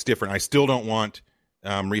different. I still don't want,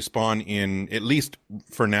 respawn in, at least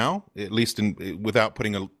for now, without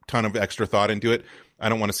putting a ton of extra thought into it. I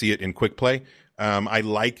don't want to see it in quick play. I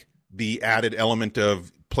like the added element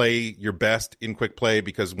of play your best in quick play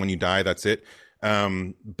because when you die, that's it.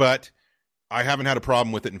 But I haven't had a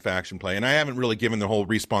problem with it in faction play, and I haven't really given the whole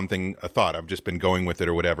respawn thing a thought. I've just been going with it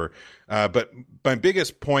or whatever. But my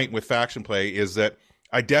biggest point with faction play is that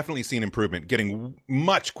I definitely see an improvement, getting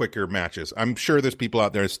much quicker matches. I'm sure there's people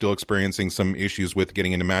out there still experiencing some issues with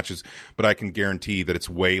getting into matches, but I can guarantee that it's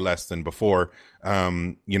way less than before.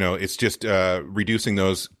 It's just reducing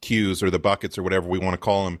those queues or the buckets or whatever we want to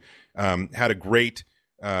call them, had a great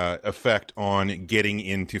effect on getting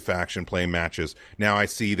into faction play matches. Now I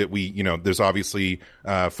see that there's obviously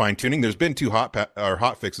fine tuning. There's been 2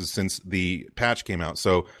 hot fixes since the patch came out,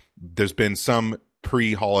 so there's been some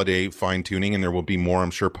pre-holiday fine tuning, and there will be more,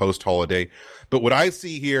 I'm sure, post-holiday. But what I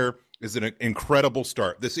see here is an incredible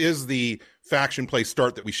start. This is the faction play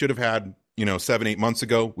start that we should have had 7-8 months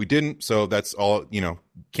ago. We didn't, so that's all.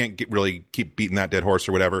 Can't really keep beating that dead horse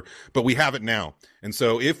or whatever, but we have it now. And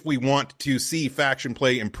so if we want to see faction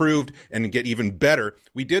play improved and get even better,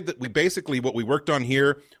 we basically what we worked on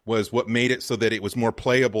here was what made it so that it was more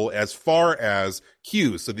playable as far as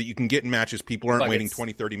queues, so that you can get in matches. People aren't waiting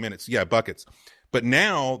 20-30 minutes. Yeah, buckets. But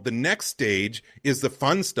now the next stage is the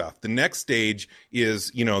fun stuff. The next stage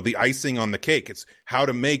is, the icing on the cake. It's how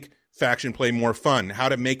to make faction play more fun, how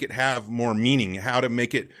to make it have more meaning, how to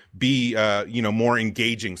make it be, more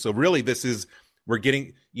engaging. So really we're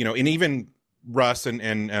getting, and even Russ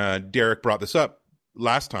and Derek brought this up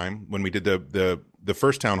last time when we did the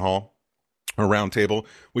first town hall or round table,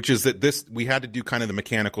 which is that we had to do kind of the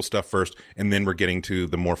mechanical stuff first, and then we're getting to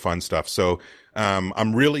the more fun stuff. So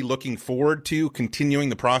I'm really looking forward to continuing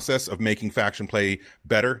the process of making faction play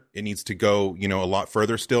better. It needs to go, a lot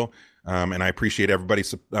further still. And I appreciate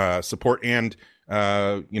everybody's support and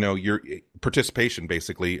your participation,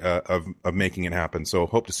 basically, of making it happen. So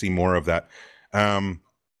hope to see more of that.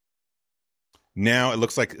 Now it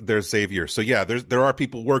looks like there's Xavier. So yeah, there are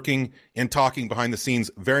people working and talking behind the scenes.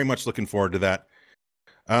 Very much looking forward to that.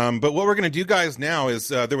 But what we're going to do, guys, now is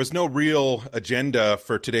there was no real agenda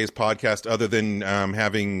for today's podcast other than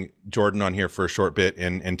having Jordan on here for a short bit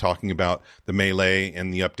and talking about the Melee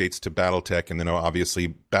and the updates to BattleTech, and then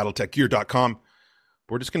obviously BattleTechGear.com.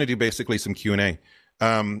 We're just going to do basically some Q&A.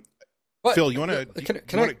 Phil, you want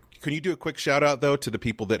to can you do a quick shout out though to the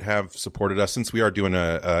people that have supported us, since we are doing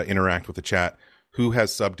a interact with the chat? Who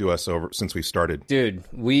has subbed to us since we started? Dude,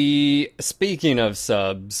 speaking of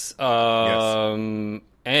subs, yes.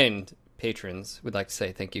 And patrons, we'd like to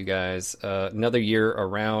say thank you guys. Another year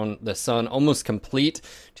around the sun, almost complete,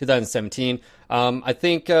 2017. I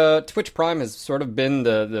think Twitch Prime has sort of been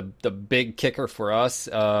the big kicker for us.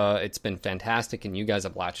 It's been fantastic, and you guys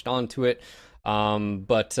have latched onto it.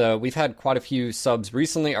 But we've had quite a few subs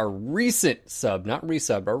recently. Our recent sub, not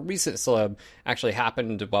resub, our recent sub actually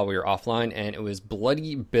happened while we were offline, and it was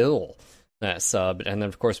Bloody Bill that subbed. And then,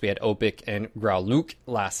 of course, we had Opic and Growluk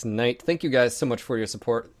last night. Thank you guys so much for your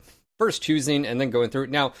support. First choosing and then going through it.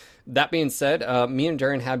 Now, that being said, me and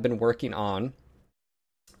Darren have been working on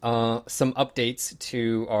some updates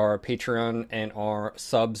to our Patreon and our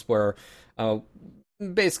subs where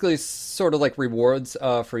basically sort of like rewards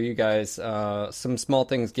for you guys, some small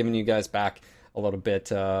things giving you guys back a little bit,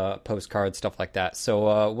 postcards, stuff like that.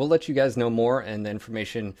 So we'll let you guys know more, and the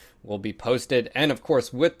information will be posted. And of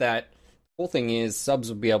course, with that, the whole thing is subs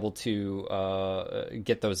will be able to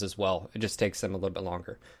get those as well. It just takes them a little bit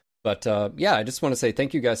longer. But yeah, I just want to say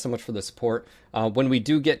thank you guys so much for the support. When we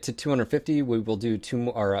do get to 250, we will do two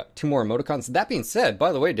more emoticons. That being said,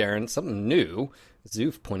 by the way, Darren, something new.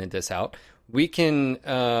 Zoof pointed this out. We can,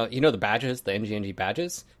 the badges, the NGNG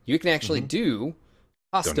badges. You can actually do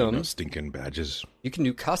custom. Don't need no stinking badges. You can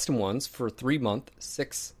do custom ones for 3 month,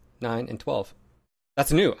 6, 9, and 12.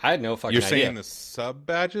 That's new. I had no fucking idea. You're saying the sub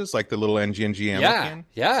badges, like the little NGNG ammo can?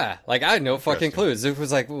 Yeah. Like, I had no fucking clue. Zoof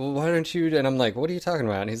was like, well, why don't you? And I'm like, what are you talking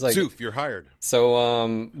about? And he's like, Zoof, you're hired.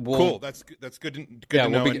 So, cool. That's good to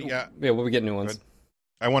know. We'll be getting new ones.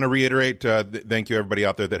 I want to reiterate, thank you everybody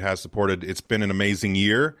out there that has supported. It's been an amazing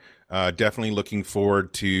year. Definitely looking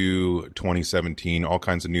forward to 2017. All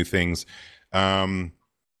kinds of new things.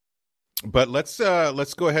 But let's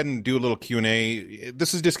go ahead and do a little Q&A.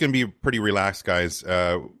 This is just going to be pretty relaxed, guys.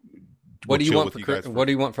 What do you want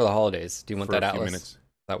for the holidays? Do you want that Atlas? Is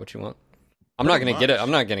that what you want? I'm not going to get it.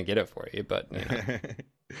 I'm not going to get it for you, but you know.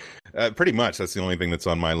 Pretty much. That's the only thing that's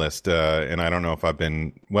on my list. And I don't know if I've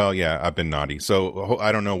been naughty. So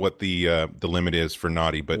I don't know what the limit is for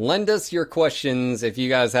naughty, but lend us your questions if you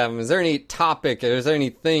guys have them. Is there any topic? Is there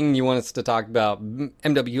anything you want us to talk about?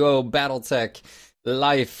 MWO, BattleTech,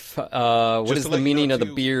 life. What is the meaning of the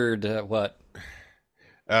beard? What?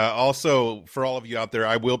 Also, for all of you out there,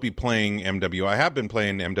 I will be playing MW. I have been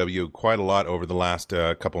playing MW quite a lot over the last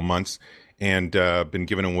couple months, and been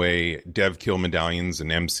giving away dev kill medallions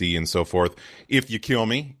and MC and so forth. If you kill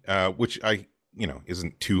me, which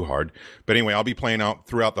isn't too hard. But anyway, I'll be playing out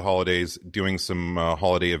throughout the holidays, doing some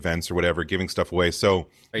holiday events or whatever, giving stuff away. So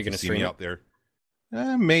are you going to see stream me out there?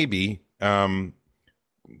 Maybe.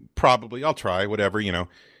 Probably. I'll try, whatever,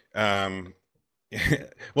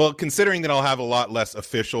 well, considering that I'll have a lot less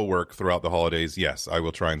official work throughout the holidays, yes, I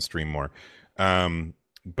will try and stream more.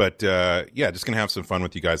 But yeah, just going to have some fun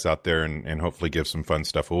with you guys out there and hopefully give some fun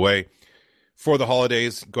stuff away. For the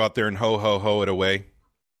holidays, go out there and ho it away.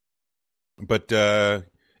 But,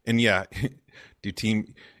 and yeah, do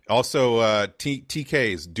team... Also,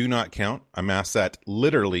 TKs do not count. I'm asked that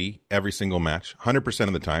literally every single match, 100%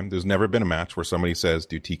 of the time. There's never been a match where somebody says,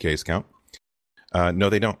 do TKs count? No,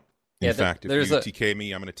 they don't. In fact, if you TK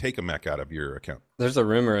me, I'm going to take a mech out of your account. There's a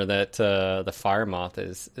rumor that the Fire Moth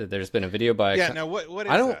is... There's been a video by... Yeah, now what is that?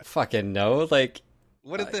 I don't fucking know. Like...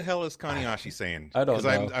 What the hell is Kaniashi saying? I don't know.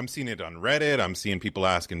 Because I'm seeing it on Reddit. I'm seeing people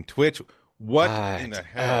asking Twitch. What in the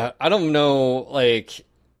hell? I don't know, like...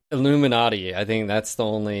 Illuminati, I think that's the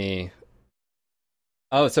only...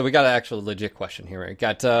 Oh, so we got an actual legit question here. We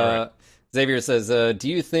got right. Xavier says, do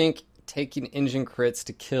you think taking engine crits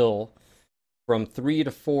to kill from 3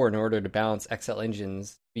 to 4 in order to balance XL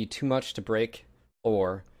engines be too much to break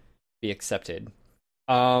or be accepted?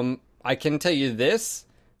 I can tell you this.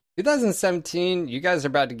 2017, you guys are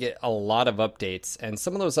about to get a lot of updates, and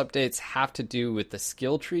some of those updates have to do with the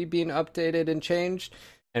skill tree being updated and changed,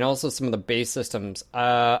 and also some of the base systems.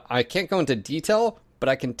 I can't go into detail, but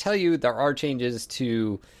I can tell you there are changes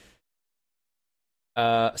to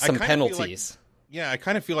some penalties. I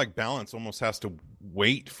kind of feel like balance almost has to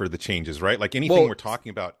wait for the changes, right? Like anything we're talking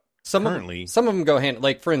about currently. Some of them go hand,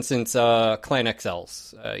 like for instance, Clan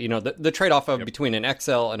XLs. The trade-off of between an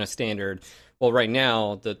XL and a standard. Well, right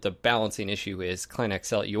now the balancing issue is Clan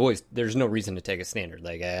XL. There's no reason to take a standard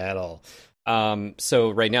like at all.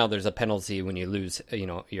 So right now there's a penalty when you lose,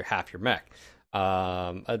 your half your mech.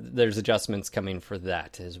 There's adjustments coming for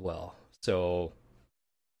that as well. So,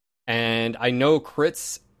 and I know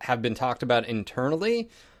crits have been talked about internally,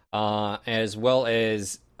 as well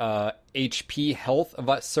as HP health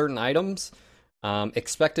of certain items.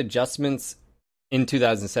 Expect adjustments in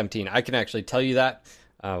 2017. I can actually tell you that,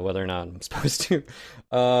 whether or not I'm supposed to.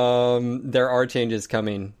 There are changes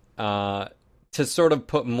coming, to sort of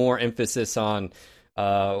put more emphasis on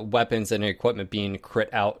weapons and equipment being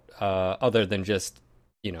crit out, other than just,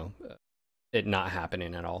 it not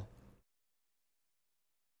happening at all.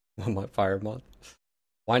 My Fire Moth.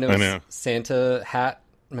 Why no Santa hat?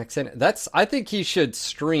 I think he should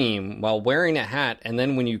stream while wearing a hat, and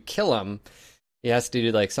then when you kill him, he has to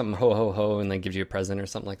do like something ho ho ho, and then gives you a present or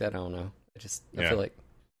something like that. I don't know. I feel like,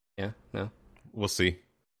 no. We'll see.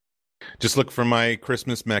 Just look for my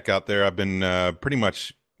Christmas mech out there. I've been pretty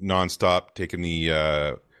much nonstop taking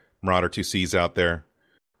the Marauder 2Cs out there,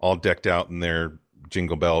 all decked out in their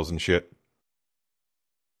jingle bells and shit.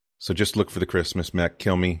 So just look for the Christmas mech,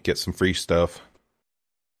 kill me, get some free stuff.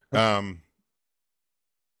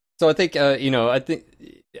 So I think, I think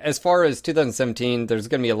as far as 2017, there's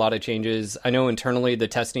going to be a lot of changes. I know internally the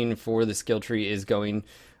testing for the skill tree is going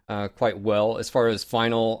quite well. As far as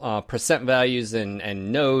final percent values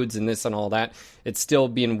and nodes and this and all that, it's still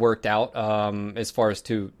being worked out as far as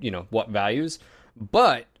to, what values.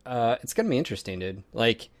 But it's going to be interesting, dude.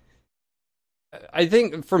 Like, I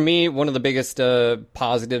think for me, one of the biggest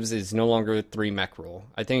positives is no longer a 3 mech rule.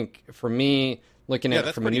 I think for me, looking at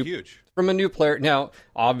it from a new player, now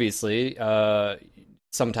obviously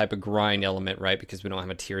some type of grind element, right? Because we don't have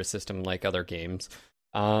a tier system like other games.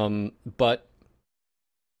 But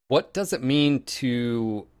what does it mean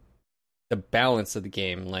to the balance of the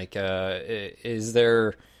game? Like, is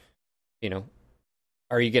there,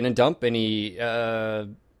 are you going to dump any,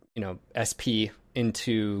 SP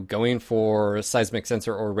into going for seismic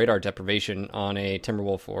sensor or radar deprivation on a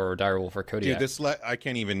Timberwolf or Direwolf or Kodiak? Dude, I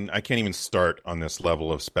can't even start on this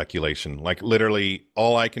level of speculation. Like, literally,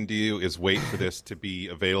 all I can do is wait for this to be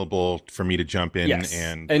available for me to jump in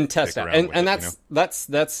and test out. And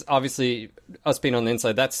that's obviously us being on the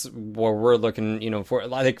inside. That's where we're looking, for.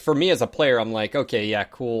 Like, for me as a player, I'm like, okay, yeah,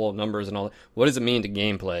 cool numbers and all that. What does it mean to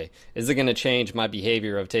gameplay? Is it going to change my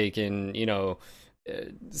behavior of taking,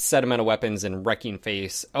 set amount of weapons and wrecking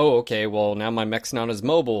face? Oh, okay, well, now my mech's not as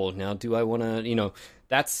mobile. Now do I want to,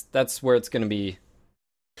 that's where it's going to be.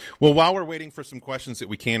 Well, while we're waiting for some questions that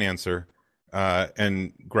we can answer,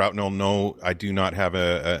 and Groutnell, no, I do not have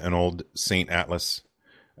an old Saint Atlas.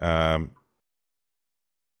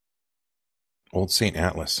 Old Saint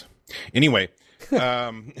Atlas. Anyway,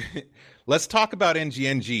 let's talk about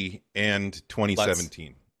NGNG and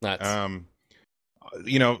 2017. Let's.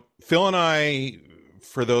 Phil and I,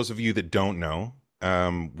 for those of you that don't know,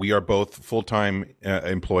 we are both full-time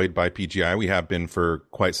employed by PGI. We have been for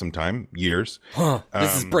quite some time, years.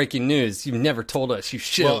 This is breaking news. You've never told us, you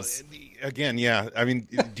shills. Well, again, yeah. I mean,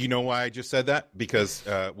 do you know why I just said that? Because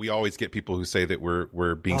we always get people who say that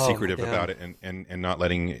we're being secretive about it and not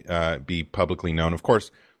letting be publicly known. Of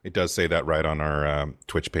course, it does say that right on our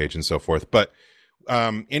Twitch page and so forth. But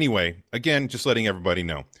Anyway, again, just letting everybody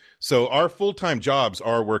know. So our full-time jobs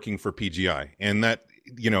are working for PGI, and that,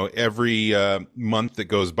 every month that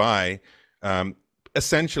goes by,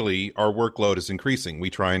 essentially our workload is increasing. We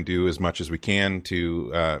try and do as much as we can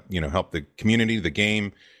to, help the community, the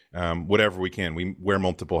game, whatever we can. We wear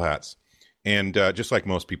multiple hats, and just like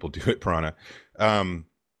most people do at Piranha.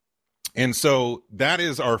 And so that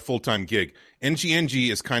is our full-time gig.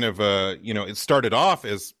 NGNG is kind of it started off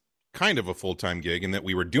as kind of a full-time gig in that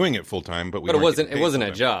we were doing it full-time, but it wasn't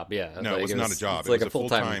a job. Yeah. No, it was not a job. It's like a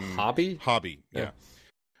full-time hobby. Yeah.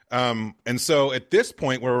 And so at this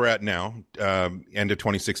point where we're at now, end of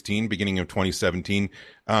 2016, beginning of 2017,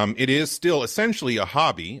 it is still essentially a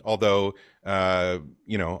hobby, although,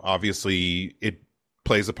 obviously it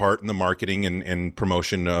plays a part in the marketing and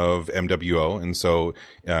promotion of MWO. And so,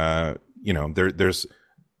 there's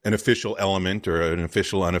an official element or an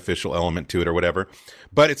official, unofficial element to it or whatever.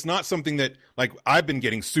 But it's not something that, like, I've been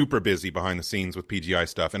getting super busy behind the scenes with PGI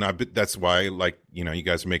stuff. And that's why, you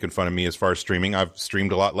guys are making fun of me as far as streaming. I've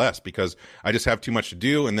streamed a lot less because I just have too much to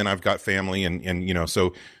do. And then I've got family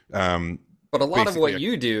so. But a lot of what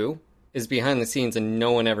you do is behind the scenes and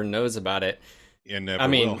no one ever knows about it. And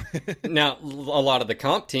now a lot of the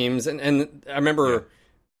comp teams, and I remember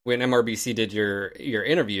when MRBC did your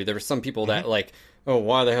interview, there were some people that oh,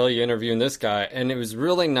 why the hell are you interviewing this guy? And it was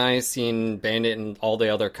really nice seeing Bandit and all the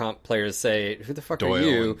other comp players say, who the fuck Doyle, are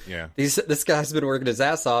you? This guy's been working his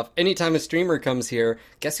ass off. Anytime a streamer comes here,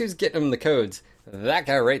 guess who's getting him the codes? That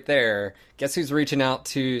guy right there. Guess who's reaching out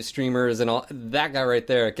to streamers and all? That guy right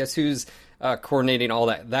there. Guess who's coordinating all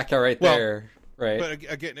that? That guy right there. Right. But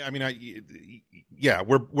again,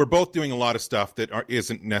 we're both doing a lot of stuff that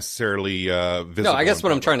isn't necessarily visible. No, I guess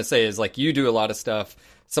what I'm trying to say is, like, you do a lot of stuff.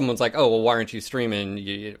 Someone's like, oh, well, why aren't you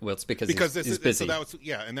streaming? Well, it's because he's busy. So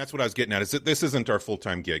and that's what I was getting at, is that this isn't our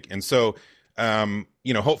full-time gig. And so,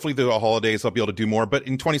 hopefully the holidays I'll be able to do more. But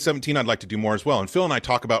in 2017, I'd like to do more as well. And Phil and I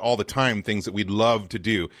talk about all the time things that we'd love to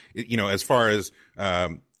do, as far as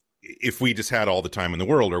if we just had all the time in the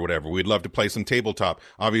world or whatever. We'd love to play some tabletop.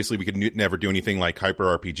 Obviously, we could never do anything like Hyper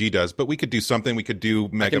RPG does, but we could do something. We could do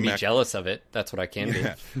Mega Mech. I can be jealous of it. That's what I can do.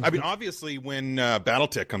 I mean, obviously, when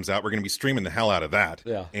BattleTech comes out, we're going to be streaming the hell out of that.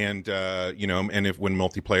 Yeah. And, and when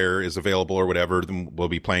multiplayer is available or whatever, then we'll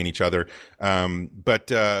be playing each other.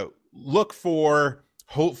 But look for,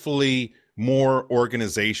 hopefully, more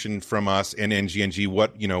organization from us and NGNG,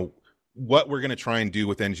 what we're going to try and do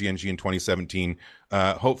with NGNG in 2017,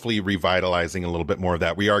 hopefully revitalizing a little bit more of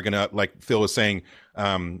that. We are going to, like Phil was saying,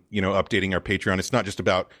 updating our Patreon. It's not just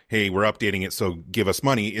about, hey, we're updating it, so give us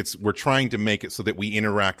money. We're trying to make it so that we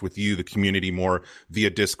interact with you, the community, more via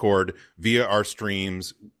Discord, via our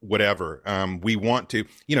streams, whatever. We want to,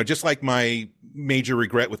 just like my major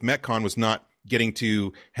regret with MechCon was not getting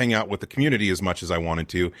to hang out with the community as much as I wanted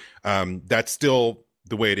to. That's still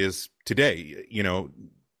the way it is today,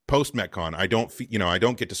 post MechCon. I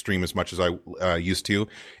don't get to stream as much as I used to,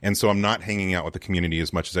 and so I'm not hanging out with the community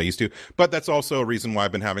as much as I used to. But that's also a reason why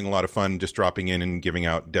I've been having a lot of fun just dropping in and giving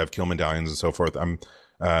out dev kill medallions and so forth. I'm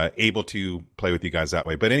able to play with you guys that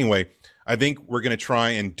way. But anyway, I think we're going to try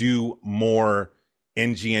and do more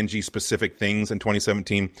NGNG specific things in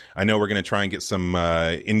 2017. I know we're going to try and get some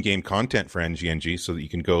in-game content for NGNG so that you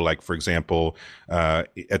can go, like, for example,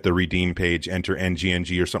 at the redeem page, enter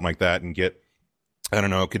NGNG or something like that and get, I don't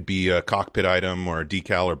know, it could be a cockpit item or a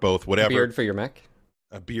decal or both, whatever. A beard for your mech?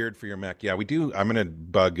 A beard for your mech. Yeah, we do. I'm going to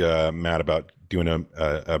bug Matt about doing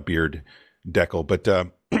a beard decal. But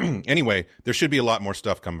anyway, there should be a lot more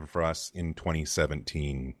stuff coming for us in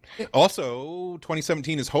 2017. Also,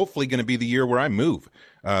 2017 is hopefully going to be the year where I move.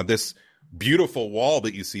 This beautiful wall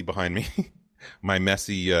that you see behind me, my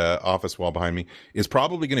messy office wall behind me, is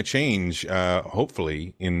probably going to change,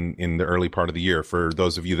 hopefully, in the early part of the year. For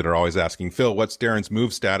those of you that are always asking, Phil, what's Darren's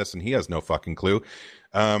move status? And he has no fucking clue.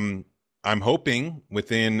 I'm hoping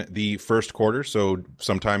within the first quarter, so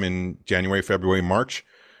sometime in January, February, March,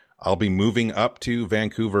 I'll be moving up to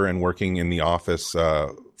Vancouver and working in the office,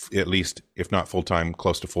 at least, if not full-time,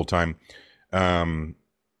 close to full-time, from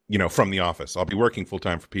the office. I'll be working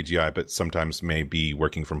full-time for PGI, but sometimes may be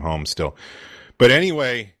working from home still. But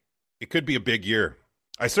anyway, it could be a big year.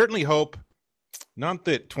 I certainly hope, not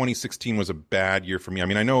that 2016 was a bad year for me. I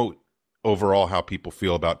mean, I know overall how people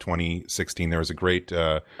feel about 2016. There was a great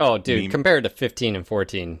meme. Compared to 15 and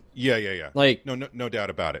 14. Yeah. Like, no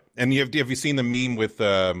doubt about it. And have you seen the meme with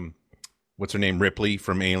what's her name, Ripley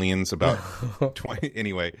from Aliens about 20?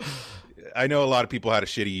 Anyway, I know a lot of people had a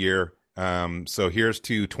shitty year. So here's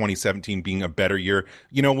to 2017 being a better year.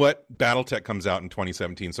 You know what? BattleTech comes out in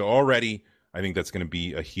 2017. So already I think that's going to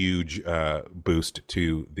be a huge boost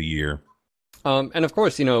to the year. And of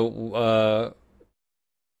course, NG,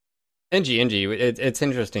 it's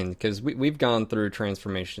interesting because we've gone through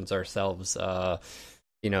transformations ourselves.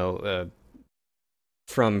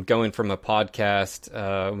 From going from a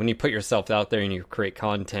podcast, when you put yourself out there and you create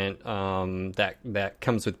content, that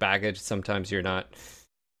comes with baggage. Sometimes you're not,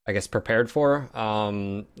 I guess, prepared for,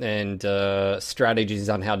 and strategies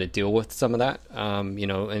on how to deal with some of that.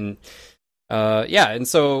 And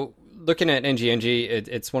so looking at NG,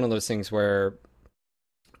 it's one of those things where,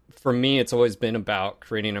 for me, it's always been about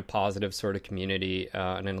creating a positive sort of community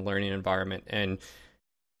and a learning environment. And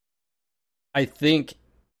I think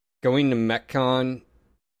going to MechCon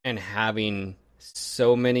and having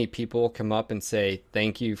so many people come up and say,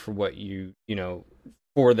 thank you for what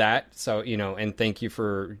for that. So, and thank you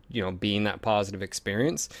for, being that positive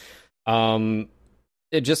experience.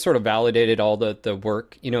 It just sort of validated all the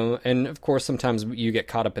work, and of course, sometimes you get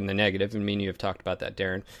caught up in the negative. And me and you have talked about that,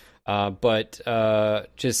 Darren. But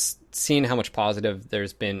just seeing how much positive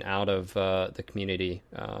there's been out of the community,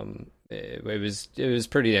 it was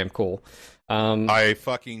pretty damn cool. I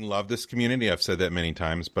fucking love this community. I've said that many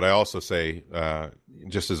times, but I also say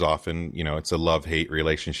just as often, it's a love-hate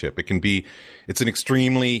relationship. It's an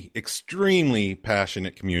extremely, extremely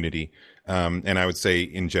passionate community. And I would say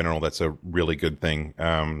in general, that's a really good thing.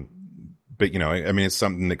 But, it's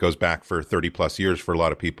something that goes back for 30 plus years for a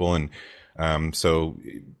lot of people. And so,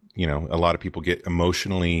 a lot of people get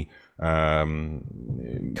emotionally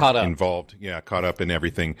caught up in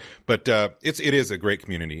everything. But it is a great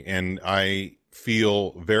community, and I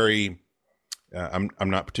feel very I'm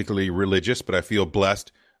not particularly religious, but I feel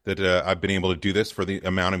blessed that I've been able to do this for the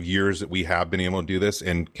amount of years that we have been able to do this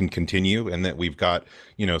and can continue, and that we've got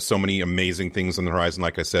so many amazing things on the horizon.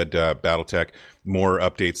 Like I said, BattleTech, more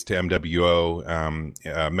updates to MWO,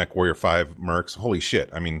 MechWarrior 5 Mercs. Holy shit!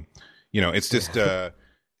 I mean, it's just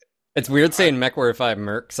it's weird saying MechWarrior 5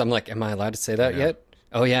 Mercs. I'm like, am I allowed to say that yet?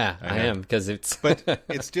 Oh yeah, I am, because it's but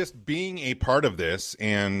it's just being a part of this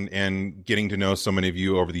and getting to know so many of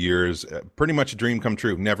you over the years. Pretty much a dream come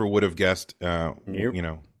true. Never would have guessed that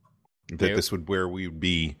this would where we would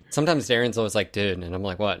be. Sometimes Darren's always like, dude, and I'm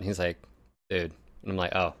like, what? And he's like, dude, and I'm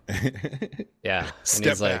like, oh, yeah. And Step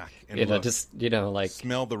he's back like, and look. like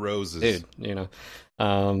Smell the roses, dude.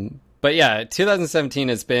 But yeah, 2017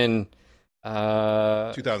 has been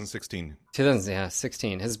 2016.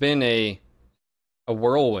 2016 has been a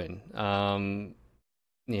whirlwind. And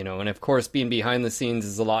of course, being behind the scenes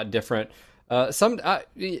is a lot different. Is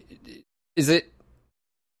it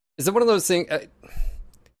one of those things?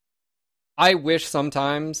 I wish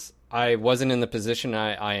sometimes I wasn't in the position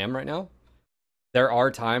I am right now. There are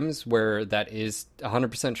times where that is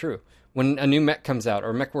 100% true. When a new mech comes out,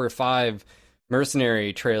 or MechWarrior 5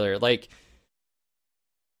 Mercenary trailer, like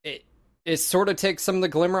it sort of takes some of the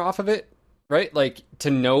glimmer off of it, right? Like, to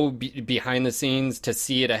know behind the scenes, to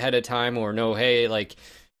see it ahead of time, or know, hey, like,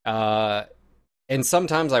 and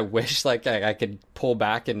sometimes I wish like I could pull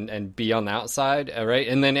back and be on the outside, right?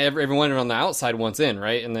 And then everyone on the outside wants in,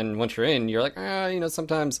 right? And then once you're in, you're like,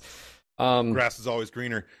 sometimes grass is always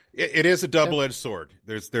greener. It is a double-edged sword.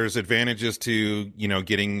 There's advantages to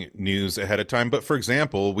getting news ahead of time. But for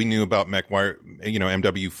example, we knew about MechWarrior,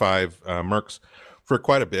 MW5 Mercs for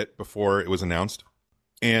quite a bit before it was announced,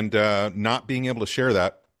 and not being able to share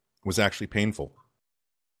that was actually painful.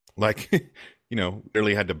 Like.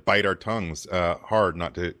 Really had to bite our tongues hard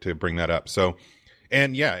not to bring that up. So,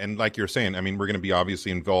 and like you're saying, I mean, we're going to be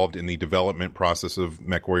obviously involved in the development process of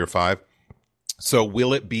MechWarrior 5. So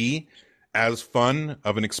will it be as fun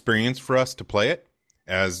of an experience for us to play it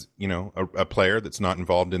as, a player that's not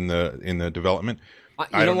involved in the development?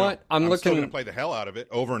 You know what? I'm still going to play the hell out of it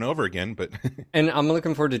over and over again, but and I'm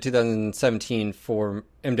looking forward to 2017 for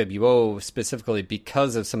MWO specifically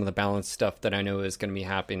because of some of the balance stuff that I know is going to be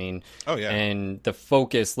happening. Oh yeah, and the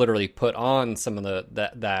focus literally put on some of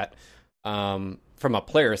that from a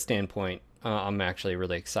player standpoint. I'm actually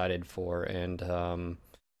really excited for, and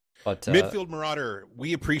but Midfield Marauder,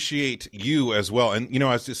 we appreciate you as well. And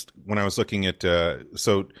I was just when I was looking at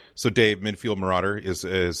so Dave, Midfield Marauder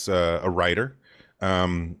is a writer.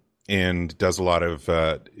 And does a lot of,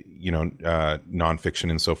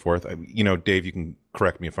 nonfiction and so forth. Dave, you can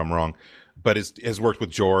correct me if I'm wrong, but has worked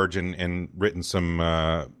with George and written some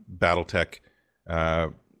BattleTech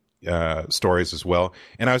stories as well.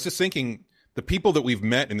 And I was just thinking, the people that we've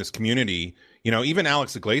met in this community, even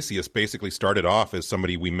Alex Iglesias basically started off as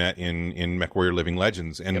somebody we met in MechWarrior Living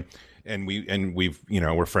Legends, and we've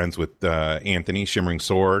we're friends with Anthony Shimmering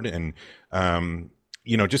Sword and.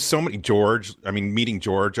 Just so many George. I mean, meeting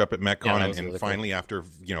George up at MechCon and really finally cool. After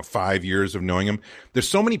 5 years of knowing him, there's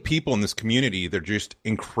so many people in this community. They're just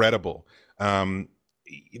incredible.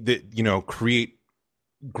 that, you know, create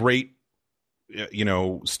great, you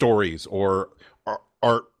know, stories or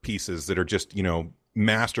art pieces that are just, you know,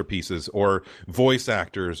 masterpieces, or voice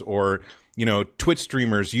actors, or, you know, Twitch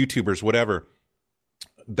streamers, YouTubers, whatever.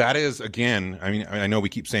 That is, again, I mean, I know we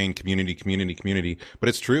keep saying community, but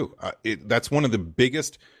it's true. That's one of the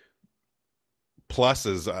biggest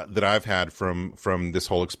pluses that I've had from this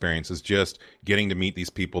whole experience, is just getting to meet these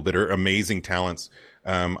people that are amazing talents.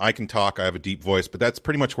 I can talk, I have a deep voice, but that's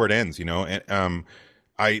pretty much where it ends, you know. And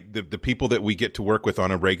the people that we get to work with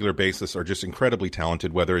on a regular basis are just incredibly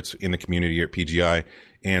talented, whether it's in the community or at PGI,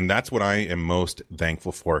 and that's what I am most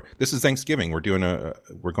thankful for. This is Thanksgiving. We're going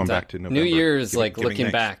back to November. New Year's, giving looking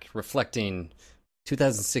thanks. back, reflecting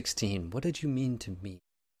 2016. What did you mean to me?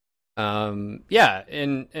 Yeah,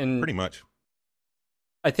 and Pretty much.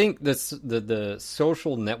 I think this the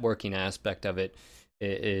social networking aspect of it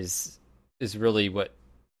is really what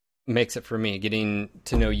makes it for me. Getting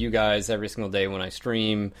to know you guys every single day when I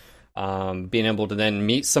stream, being able to then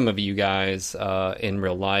meet some of you guys in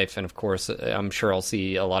real life, and of course, I'm sure I'll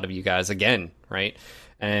see a lot of you guys again, right?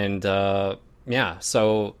 And yeah,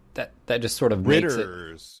 so that just sort of makes it.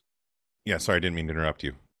 Ritters. Yeah, sorry, I didn't mean to interrupt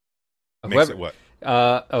you. Makes Whoever- it what?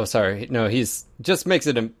 Oh, sorry. No, he's just makes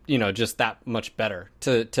it, you know, just that much better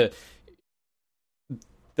to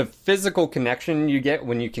the physical connection you get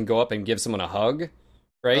when you can go up and give someone a hug,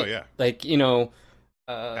 right? Oh, yeah. Like, you know,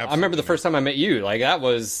 I remember the first time I met you, like that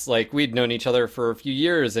was like, we'd known each other for a few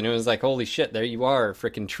years, and it was like, holy shit, there you are,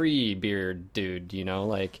 freaking tree beard dude, you know,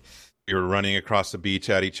 like. We were running across the beach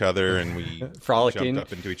at each other, and we frolicking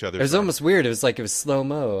jumped up into each other's It was arms. almost weird. It was like it was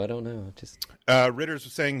slow-mo. I don't know. Just Ritters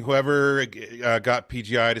was saying whoever got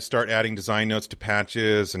PGI to start adding design notes to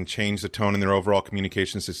patches and change the tone in their overall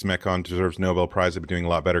communication system, Metcon deserves Nobel Prize. They've been doing a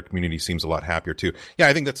lot better. Community seems a lot happier too. Yeah,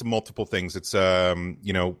 I think that's multiple things. It's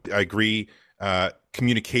you know, I agree.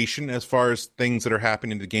 Communication as far as things that are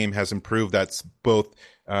happening in the game has improved. That's both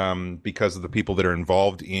because of the people that are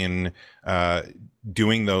involved in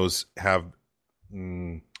doing those have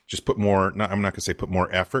just put more, I'm not going to say put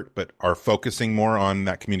more effort, but are focusing more on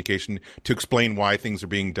that communication to explain why things are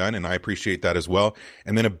being done. And I appreciate that as well.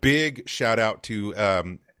 And then a big shout out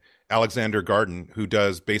to Alexander Garden, who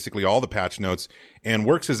does basically all the patch notes and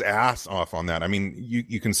works his ass off on that. I mean,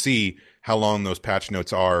 you can see how long those patch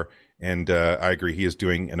notes are. And I agree, he is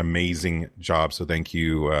doing an amazing job. So thank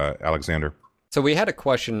you, Alexander. So we had a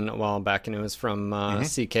question a while back, and it was from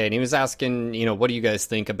CK, and he was asking, you know, what do you guys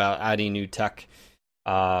think about adding new tech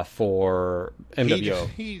for MWO?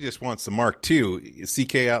 He just wants the Mark II.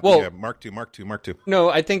 CK out. Well, yeah, Mark II. No,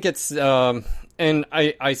 I think it's, and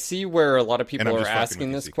I see where a lot of people are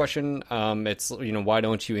asking this CK. question. It's, you know, why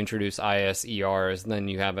don't you introduce IS ERs, and then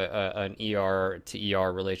you have an ER to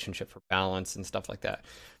ER relationship for balance and stuff like that.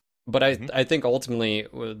 But I think ultimately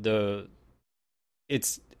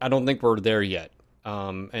I don't think we're there yet.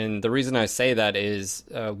 And the reason I say that is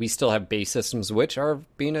we still have base systems which are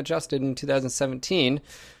being adjusted in 2017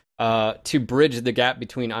 to bridge the gap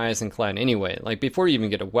between IS and Clan anyway. Like, before you even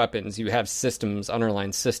get to weapons, you have systems,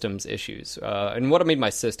 underlying systems issues. And what I mean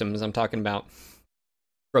by systems, I'm talking about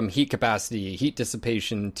from heat capacity, heat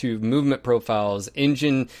dissipation, to movement profiles,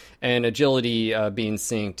 engine and agility being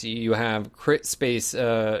synced. You have crit space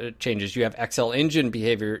changes. You have XL engine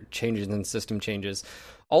behavior changes and system changes.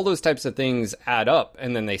 All those types of things add up,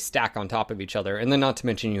 and then they stack on top of each other. And then not to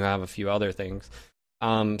mention you have a few other things.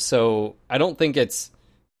 So I don't think it's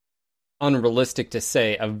unrealistic to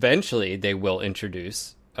say eventually they will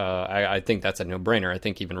introduce. I think that's a no-brainer. I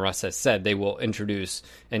think even Russ has said they will introduce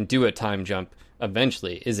and do a time jump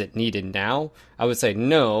eventually. Is it needed now? I would say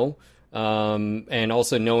no. And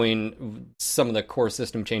also knowing some of the core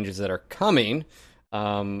system changes that are coming,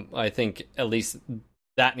 I think at least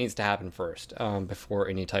that needs to happen first before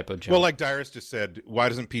any type of jump. Well, like Dyrus just said, why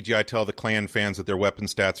doesn't PGI tell the Clan fans that their weapon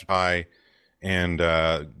stats are high and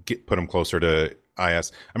put them closer to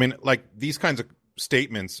IS? I mean, like, these kinds of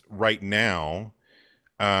statements right now,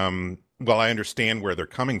 while I understand where they're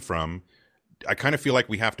coming from, I kind of feel like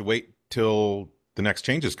we have to wait till the next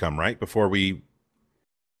changes come, right? Before we,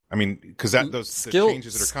 I mean, because the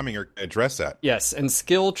changes that are coming are address that. Yes, and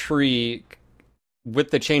skill tree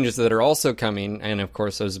with the changes that are also coming, and of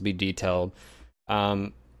course those will be detailed.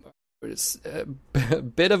 It's a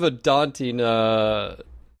bit of a daunting. You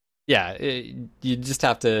just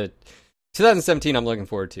have to. 2017, I'm looking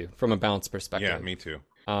forward to from a balance perspective. Yeah, me too.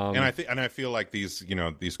 And I feel like these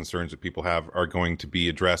concerns that people have are going to be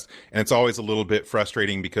addressed, and it's always a little bit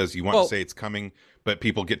frustrating because you want to say it's coming, but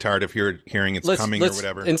people get tired of hearing it's coming or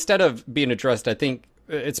whatever. Instead of being addressed, I think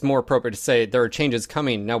it's more appropriate to say there are changes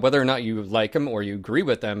coming. Now, whether or not you like them or you agree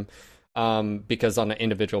with them, because on an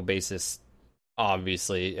individual basis,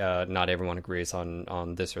 obviously, not everyone agrees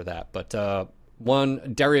on this or that. But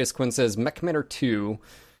one, Darius Quinn says, Mech Commander 2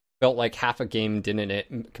 felt like half a game, didn't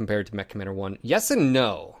it, compared to Mech Commander 1? Yes and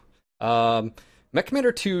no. Mech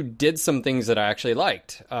Commander 2 did some things that I actually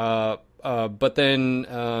liked. But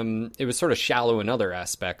then it was sort of shallow in other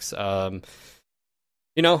aspects. I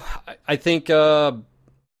think for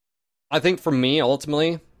me,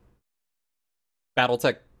 ultimately,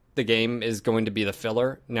 BattleTech the game is going to be the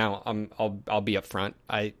filler. Now, I'll be upfront.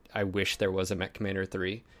 I wish there was a Mech Commander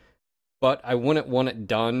 3, but I wouldn't want it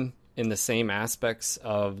done in the same aspects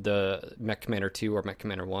of the Mech Commander 2 or Mech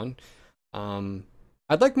Commander 1.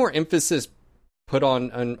 I'd like more emphasis put on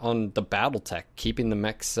the BattleTech, keeping the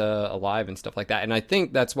mechs alive and stuff like that. And I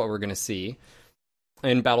think that's what we're going to see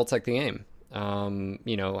in BattleTech the game.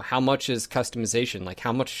 How much is customization? Like,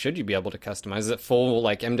 how much should you be able to customize? Is it full,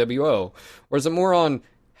 like, MWO? Or is it more on,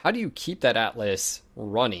 how do you keep that Atlas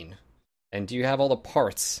running? And do you have all the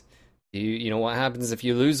parts? What happens if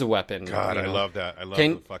you lose a weapon? God, I love that. I love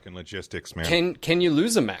the fucking logistics, man. Can you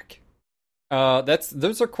lose a mech?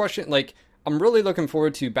 Those are questions, like, I'm really looking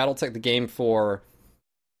forward to BattleTech the game for,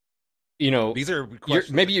 these are questions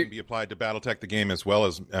that can be applied to BattleTech the game as well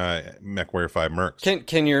as MechWarrior 5 Mercs.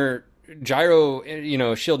 Can your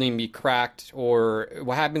gyro, shielding be cracked, or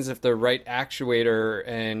what happens if the right actuator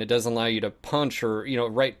and it doesn't allow you to punch, or,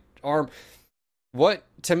 right arm?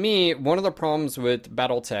 To me, one of the problems with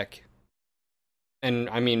BattleTech, and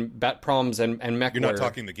I mean problems and MechWarrior. You're not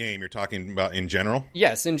talking the game, you're talking about in general?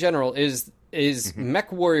 Yes, in general, is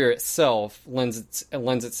MechWarrior itself lends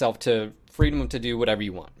itself to freedom to do whatever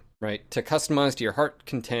you want, right? To customize to your heart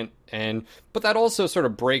content, but that also sort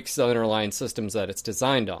of breaks the underlying systems that it's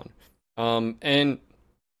designed on. And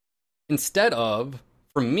instead of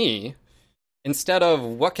what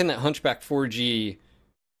can that Hunchback 4G,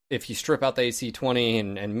 if you strip out the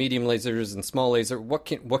AC-20 and medium lasers and small laser, what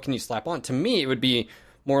can you slap on? To me, it would be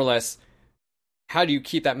more or less, how do you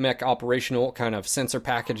keep that mech operational? What kind of sensor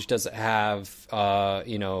package does it have?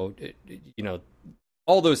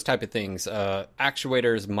 All those type of things.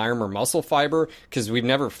 Actuators, Myrmer muscle fiber, because we've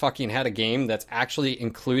never fucking had a game that's actually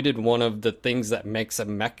included one of the things that makes a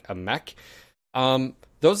mech a mech.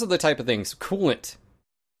 Those are the type of things. Coolant,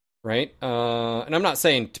 right? And I'm not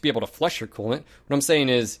saying to be able to flush your coolant. What I'm saying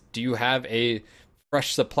is, do you have a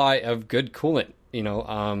fresh supply of good coolant?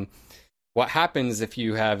 What happens if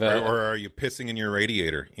you have or are you pissing in your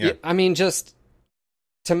radiator? Yeah. I mean, just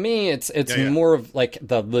to me, it's more of like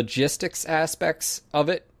the logistics aspects of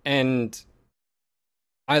it, and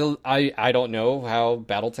I don't know how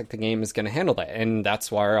BattleTech the game is going to handle that, and that's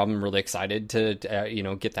why I'm really excited to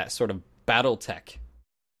get that sort of BattleTech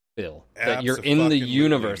feel that you're in the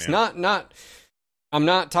universe. Not. I'm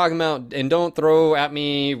not talking about, and don't throw at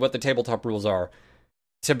me what the tabletop rules are.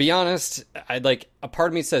 To be honest, a part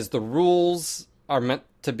of me says the rules are meant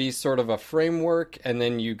to be sort of a framework, and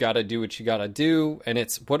then you got to do what you got to do. And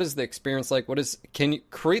it's, what is the experience like? Can you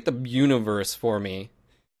create the universe for me?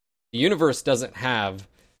 The universe doesn't have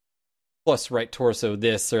plus right torso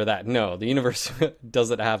this or that. No, the universe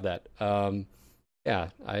doesn't have that. I'm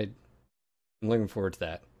looking forward to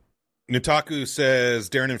that. Nutaku says,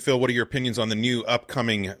 Darren and Phil, what are your opinions on the new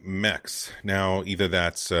upcoming mechs? Now, either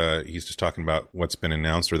that's he's just talking about what's been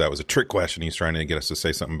announced, or that was a trick question. He's trying to get us to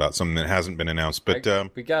say something about something that hasn't been announced. But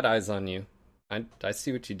we got eyes on you. I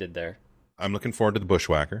see what you did there. I'm looking forward to the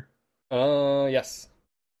Bushwhacker. Yes.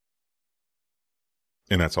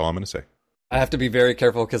 And that's all I'm going to say. I have to be very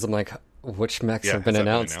careful because I'm like, which mechs have been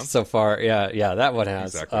announced so far? Yeah, that one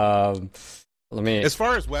has. Exactly. As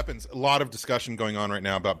far as weapons, a lot of discussion going on right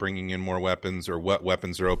now about bringing in more weapons, or what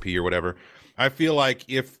weapons are OP or whatever. I feel like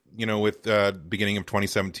if, with beginning of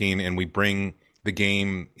 2017, and we bring the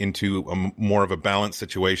game into more of a balanced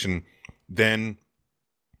situation, then,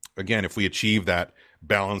 again, if we achieve that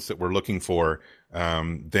balance that we're looking for,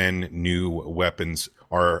 then new weapons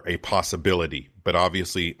are a possibility. But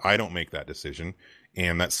obviously, I don't make that decision,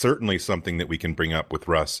 and that's certainly something that we can bring up with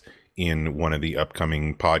Russ in one of the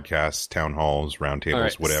upcoming podcasts, town halls, roundtables,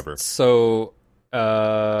 right, whatever. So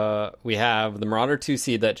we have the Marauder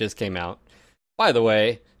 2C that just came out. By the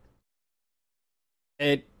way,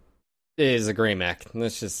 it is a great mech.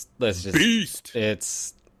 Let's just beast.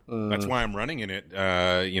 It's that's why I'm running in it.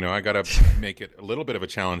 I got to make it a little bit of a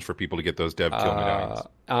challenge for people to get those dev kill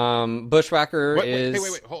medallions. Bushwhacker is.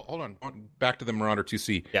 Wait. Hold on. Back to the Marauder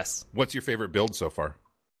 2C. Yes. What's your favorite build so far?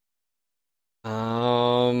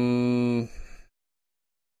 I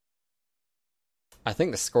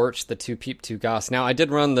think the Scorch, the 2 Peep, 2 Goss. Now, I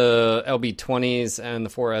did run the LB20s and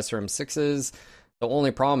the 4 SRM6s. The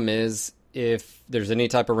only problem is if there's any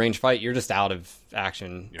type of range fight, you're just out of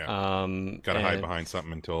action. Yeah. Gotta hide behind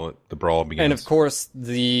something until the brawl begins. And of course,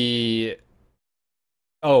 the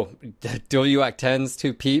dual UAC 10s,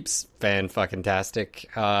 2 peeps, fan-fucking-tastic.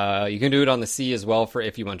 You can do it on the C as well for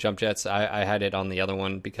if you want jump jets. I had it on the other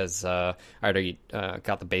one because I already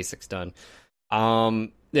got the basics done.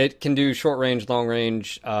 It can do short range, long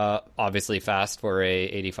range, obviously fast for a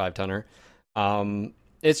 85 tonner.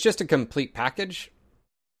 It's just a complete package.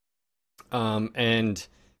 And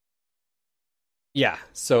yeah,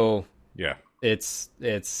 so yeah, it's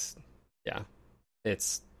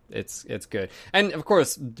good. And of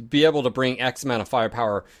course, be able to bring X amount of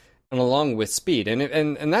firepower and along with speed.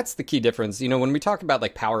 And that's the key difference. You know, when we talk about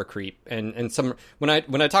like power creep and some, when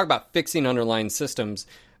I talk about fixing underlying systems,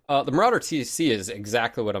 the Marauder TC is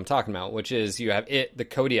exactly what I'm talking about, which is you have the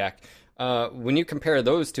Kodiak. When you compare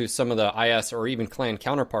those to some of the IS or even clan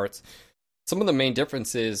counterparts, some of the main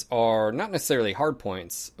differences are not necessarily hard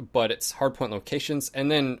points, but it's hard point locations.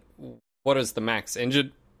 And then what is the max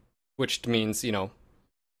engine, which means, you know,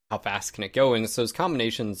 how fast can it go? And so those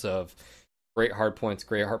combinations of great hard points,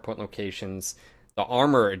 great hard point locations, the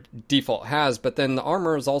armor default has, but then the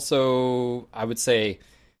armor is also, I would say,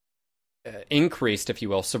 increased, if you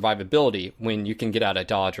will, survivability when you can get out of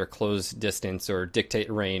dodge or close distance or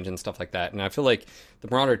dictate range and stuff like that. And I feel like the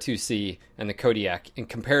Marauder 2C and the Kodiak, and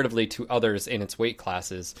comparatively to others in its weight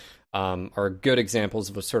classes, are good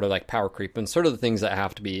examples of sort of like power creep and sort of the things that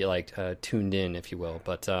have to be like tuned in, if you will.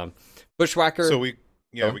 But Bushwhacker. So we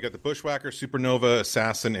got the Bushwhacker, Supernova,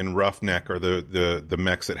 Assassin, and Roughneck are the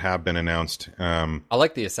mechs that have been announced. I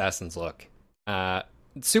like the Assassin's look.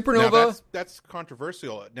 Supernova. Now that's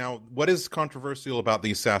controversial. Now, what is controversial about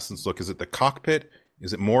the Assassin's look? Is it the cockpit?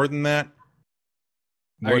 Is it more than that?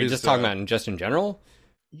 Are you just talking about just in general?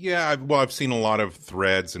 Yeah, I've seen a lot of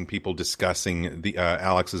threads and people discussing the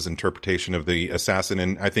Alex's interpretation of the Assassin,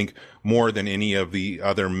 and I think more than any of the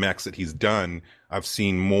other mechs that he's done, I've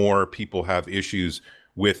seen more people have issues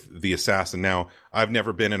with the Assassin. Now, I've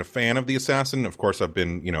never been a fan of the Assassin. Of course, I've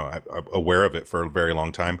been, aware of it for a very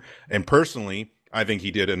long time, and personally, I think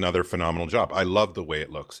he did another phenomenal job. I love the way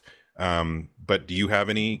it looks. But do you have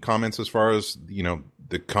any comments as far as,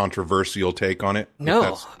 the controversial take on it?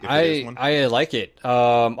 No, I like it.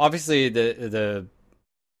 Obviously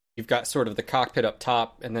you've got sort of the cockpit up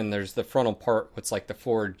top, and then there's the frontal part, what's like the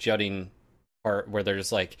forward jutting part where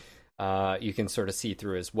there's like, you can sort of see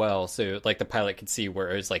through as well. So like the pilot could see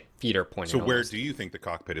where his like feet are pointing. So where do you think the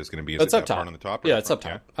cockpit is going to be? Is it's it up top. Part on the top? Yeah, it's up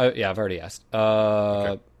top. Yeah, I've already asked.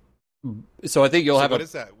 Okay. So I think you'll have what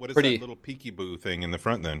is that? What is that little peekaboo thing in the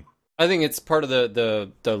front then? I think it's part of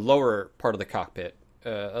the lower part of the cockpit,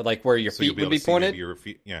 like where your feet would be pointed. Your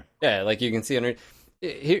feet, yeah, like you can see under.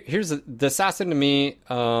 Here's the Assassin to me.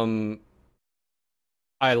 I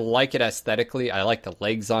like it aesthetically. I like the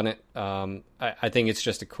legs on it. I think it's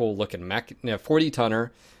just a cool looking mech. 40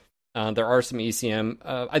 tonner. There are some ECM.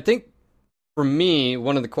 I think for me,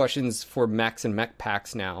 one of the questions for mechs and mech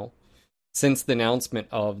packs now, since the announcement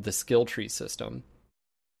of the skill tree system,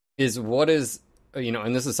 is what is,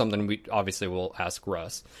 and this is something we obviously will ask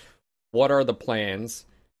Russ, what are the plans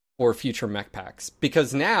for future mech packs?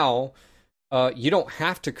 Because now you don't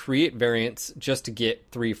have to create variants just to get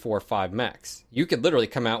 3, 4, 5 mechs. You could literally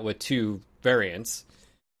come out with 2 variants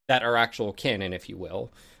that are actual canon, if you will.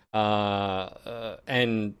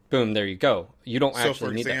 And boom, there you go. You don't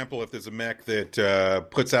actually need that. So, for example, if there's a mech that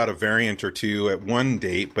puts out a variant or 2 at one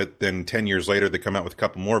date, but then 10 years later they come out with a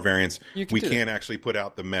couple more variants, we can't actually put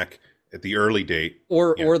out the mech at the early date.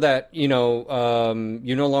 Or that, you no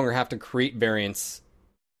longer have to create variants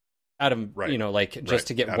out of, just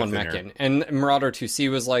to get one mech in. And Marauder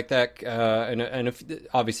 2C was like that, and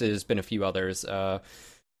obviously there's been a few others,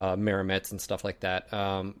 Maramets and stuff like that.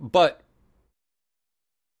 But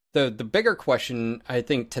the bigger question, I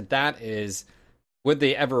think, to that is, would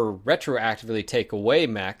they ever retroactively take away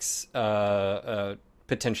mechs,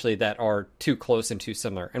 potentially, that are too close and too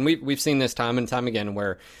similar? And we've seen this time and time again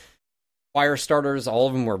where fire starters, all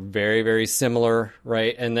of them were very, very similar,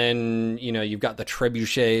 right? And then, you've got the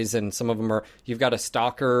trebuchets, and some of them are, you've got a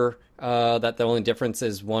stalker, that the only difference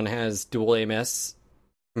is one has dual AMS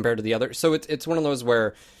compared to the other. So it's one of those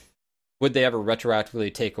where, would they ever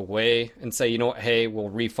retroactively take away and say, hey, we'll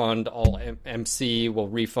refund all MC, we'll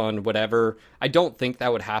refund whatever? I don't think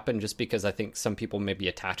that would happen, just because I think some people may be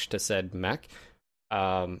attached to said mech.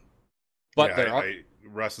 Russ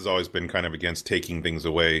has always been kind of against taking things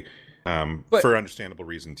away, for understandable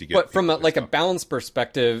reasons. But from a balance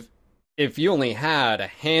perspective, if you only had a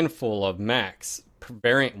handful of mechs,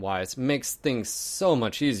 variant-wise, makes things so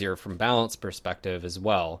much easier from balance perspective as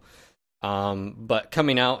well. But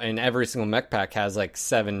coming out and every single mech pack has like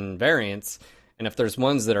 7 variants, and if there's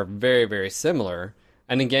ones that are very, very similar,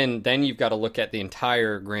 and again, then you've got to look at the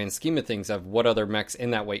entire grand scheme of things of what other mechs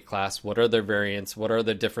in that weight class, what are their variants, what are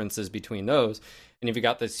the differences between those, and if you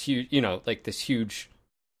got this huge, like this huge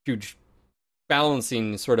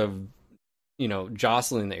balancing sort of,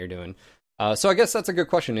 jostling that you're doing. So I guess that's a good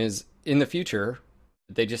question, is in the future,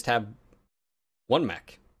 they just have one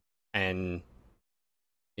mech, and,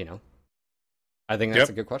 I think that's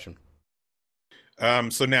a good question.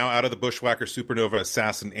 So now, out of the Bushwhacker, Supernova,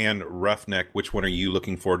 Assassin, and Roughneck, which one are you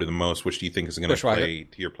looking forward to the most? Which do you think is going to play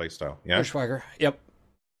to your playstyle? Yeah, Bushwhacker. Yep.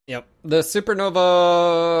 The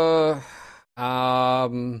Supernova.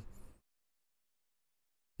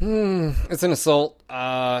 It's an assault.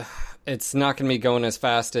 It's not going to be going as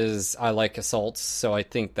fast as I like assaults, so I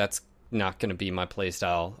think that's not going to be my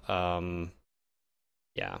playstyle.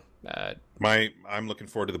 Yeah. I'm looking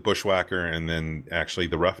forward to the Bushwhacker and then actually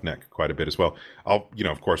the Roughneck quite a bit as well. I'll,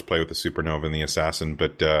 of course, play with the Supernova and the Assassin,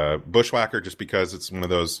 but Bushwhacker just because it's one of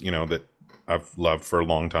those, that I've loved for a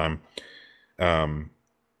long time.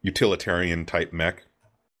 Utilitarian type mech,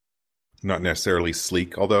 not necessarily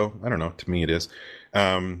sleek, although I don't know. To me, it is.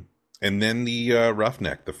 And then the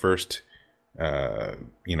Roughneck, the first,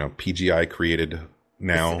 PGI created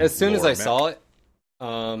now. As soon as I saw it.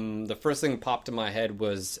 The first thing that popped in my head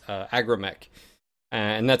was Agromech,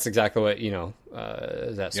 and that's exactly what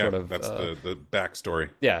sort of that's the backstory.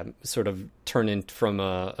 Yeah, sort of turned in from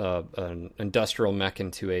an industrial mech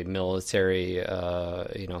into a military,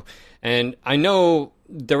 And I know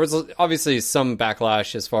there was obviously some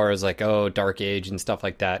backlash as far as like Dark Age and stuff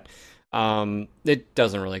like that. It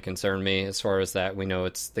doesn't really concern me as far as that. We know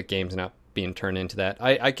it's the game's not being turned into that.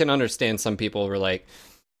 I can understand some people were like,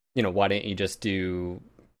 why didn't you just do,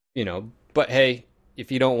 but hey,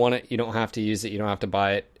 if you don't want it, you don't have to use it. You don't have to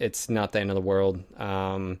buy it. It's not the end of the world.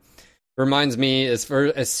 Reminds me, as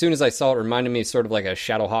soon as I saw it, reminded me sort of like a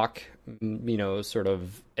Shadowhawk, sort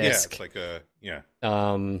of esque. Yeah, it's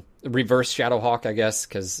like reverse Shadowhawk, I guess,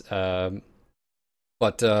 because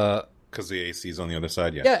the AC is on the other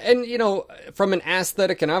side, yeah. Yeah, and, from an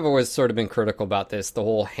aesthetic, and I've always sort of been critical about this, the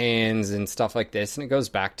whole hands and stuff like this, and it goes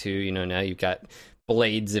back to, now you've got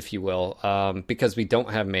blades, if you will, because we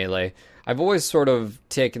don't have melee. I've always sort of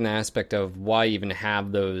taken the aspect of why even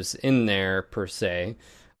have those in there, per se.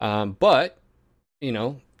 But,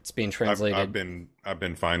 it's being translated. I've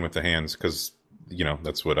been fine with the hands, because,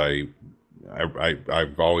 that's what I've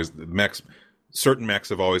always, certain mechs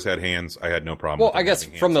have always had hands. I had no problem. Well, I guess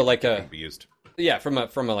from the be used. Yeah, from a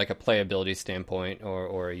playability standpoint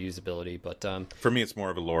or a usability, but for me it's more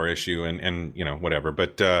of a lore issue and whatever.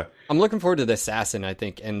 But I'm looking forward to the Assassin, I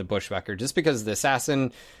think, and the Bushwhacker, just because the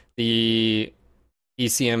Assassin, the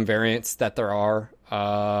ECM variants that there are,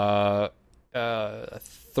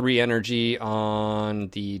 3 energy on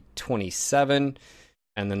the 27,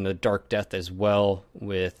 and then the Dark Death as well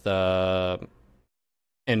with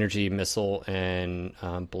energy, missile, and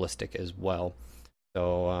ballistic as well.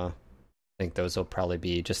 So I think those will probably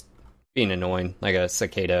be just being annoying, like a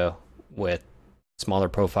Cicada with smaller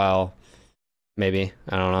profile, maybe.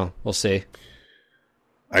 I don't know. We'll see.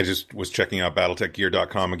 I just was checking out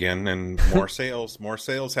BattleTechGear.com again, and more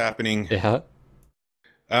sales happening. Yeah.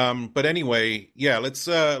 But anyway, yeah, let's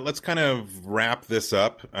kind of wrap this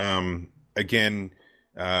up. Again,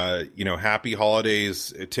 happy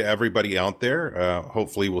holidays to everybody out there.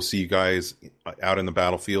 Hopefully we'll see you guys out in the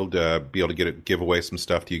battlefield, be able to give away some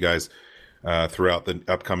stuff to you guys throughout the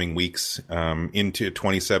upcoming weeks into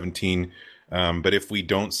 2017. But if we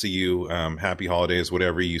don't see you, happy holidays,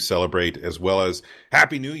 whatever you celebrate, as well as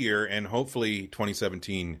Happy New Year. And hopefully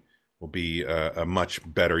 2017 will be a much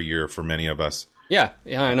better year for many of us. Yeah,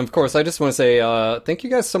 and of course, I just want to say thank you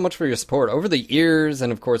guys so much for your support over the years,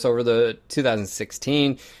 and of course over the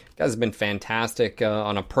 2016. You guys have been fantastic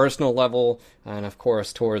on a personal level, and of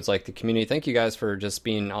course towards like the community. Thank you guys for just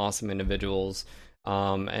being awesome individuals,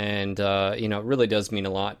 and it really does mean a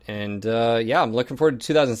lot. And I'm looking forward to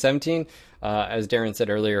 2017. As Darren said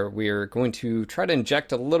earlier, we're going to try to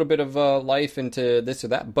inject a little bit of life into this or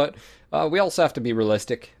that, but we also have to be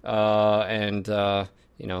realistic, so.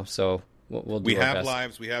 We have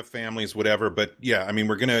lives, we have families, whatever. But yeah, I mean,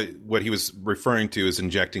 what he was referring to is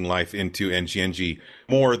injecting life into NGNG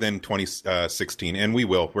more than 2016. And we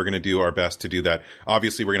will. We're going to do our best to do that.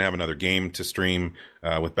 Obviously, we're going to have another game to stream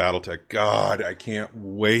with BattleTech. God, I can't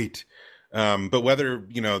wait. But whether,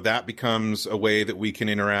 that becomes a way that we can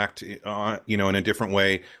interact, in a different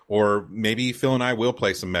way, or maybe Phil and I will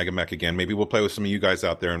play some Mega Mech again. Maybe we'll play with some of you guys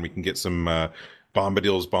out there and we can get some,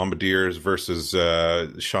 Bombardiers versus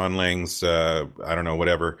Sean Lang's, I don't know,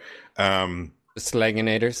 whatever. The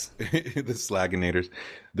Slaginators. The Slaginators.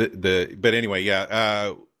 But anyway,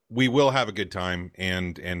 yeah, we will have a good time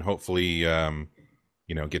and hopefully,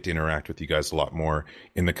 get to interact with you guys a lot more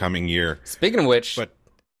in the coming year. Speaking of which,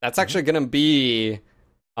 that's actually going to be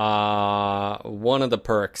one of the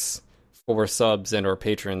perks for subs and or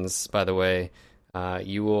patrons. By the way,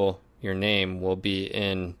 your name will be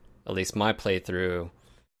in at least my playthrough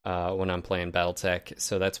when I'm playing BattleTech.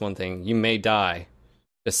 So that's one thing. You may die.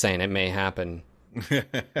 Just saying, it may happen. Are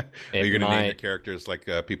you going to name your characters like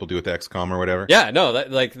people do with XCOM or whatever? Yeah, no,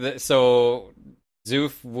 so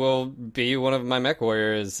Zoof will be one of my mech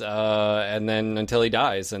warriors, and then until he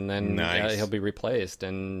dies, and then he'll be replaced,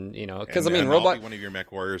 and because Robot I'll be one of your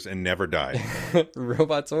mech warriors and never die.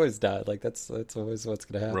 Robots always die. Like that's always what's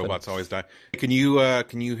going to happen. Robots always die. Can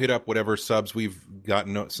you hit up whatever subs we've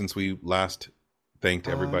gotten since we last thanked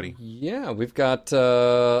everybody? Yeah, we've got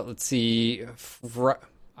let's see.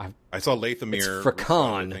 I saw Lathamir.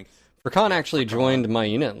 Frakan. Frakan actually joined my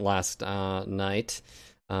unit last night.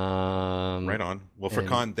 Right on. Well,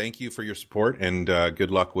 Frakan, thank you for your support, and good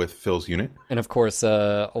luck with Phil's unit. And of course,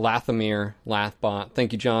 Lathamir, Lathbot.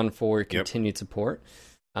 Thank you, John, for your continued support.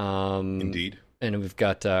 Indeed. And we've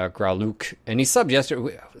got Graluk, and he subbed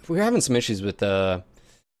yesterday. We were having some issues with the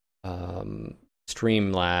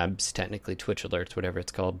Streamlabs, technically Twitch alerts, whatever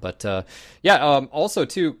it's called. But also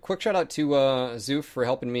too, quick shout out to Zoof for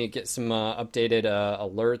helping me get some updated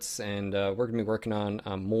alerts, and we're gonna be working on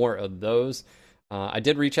more of those. I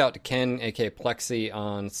did reach out to Ken, aka Plexi,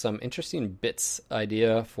 on some interesting bits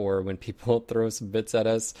idea for when people throw some bits at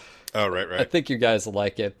us. Oh, right. I think you guys will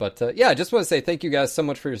like it. But I just want to say thank you guys so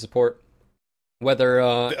much for your support. Whether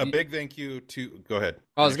a big thank you to go ahead.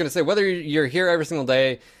 I was going to say whether you're here every single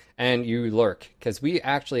day and you lurk, because we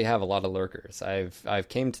actually have a lot of lurkers. I've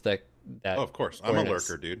came to that. Oh, of course, I'm a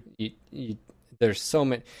lurker, dude. There's so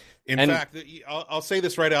many. In fact, I'll say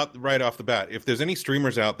this right off the bat. If there's any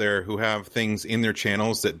streamers out there who have things in their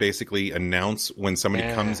channels that basically announce when somebody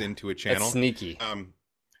comes into a channel, that's sneaky.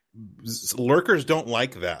 Lurkers don't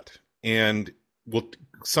like that, and will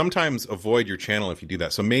sometimes avoid your channel if you do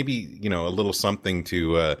that. So maybe a little something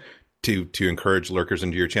to encourage lurkers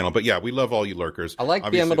into your channel. But yeah, we love all you lurkers. I like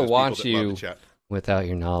being able to watch you without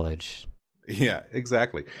your knowledge. Yeah,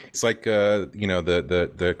 exactly. It's like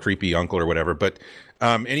the creepy uncle or whatever. But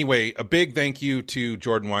anyway, a big thank you to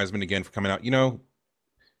Jordan Wiseman again for coming out.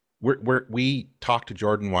 We talk to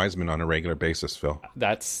Jordan Wiseman on a regular basis, Phil.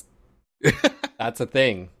 That's a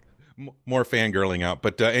thing. More fangirling out.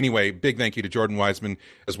 But anyway, big thank you to Jordan Wiseman,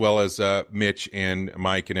 as well as Mitch and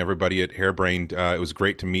Mike and everybody at Hairbrained. It was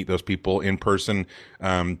great to meet those people in person.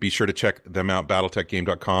 Be sure to check them out,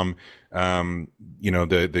 battletechgame.com. The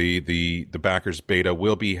backers beta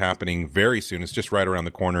will be happening very soon. It's just right around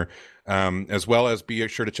the corner. As well as be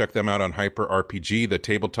sure to check them out on Hyper RPG, the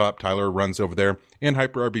tabletop Tyler runs over there. And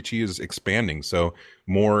Hyper RPG is expanding, so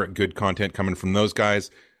more good content coming from those guys.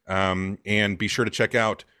 And be sure to check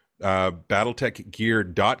out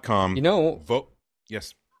battletechgear.com.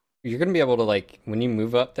 Yes. You're going to be able to, when you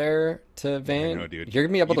move up there to Van, know, dude. You're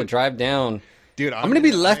going to be able to drive down. Dude, I'm going to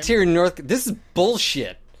be left here in North. This is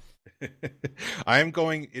bullshit. I am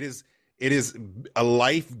going. It is a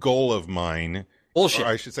life goal of mine. Bullshit. Or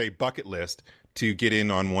I should say bucket list to get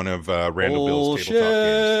in on one of Randall Bill's tabletop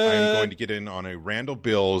games. I am going to get in on a Randall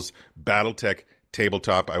Bill's BattleTech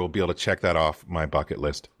tabletop. I will be able to check that off my bucket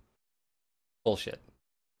list. Bullshit.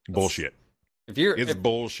 Bullshit. It's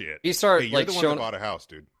bullshit. You start you're the one that bought a house,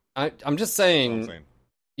 dude. I'm just saying.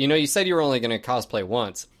 You said you were only going to cosplay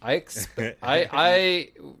once. I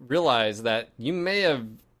realize that you may have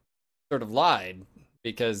sort of lied,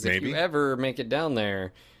 because if you ever make it down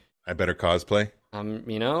there, I better cosplay. I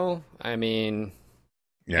mean,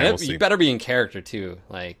 yeah, we'll see. You better be in character too,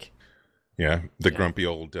 the grumpy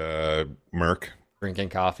old merc drinking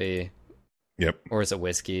coffee. Yep. Or is it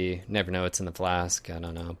whiskey? Never know. It's in the flask. I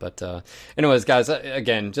don't know. But anyways, guys,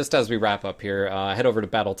 again, just as we wrap up here, head over to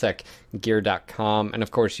battletechgear.com. And,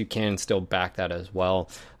 of course, you can still back that as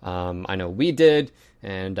well. I know we did.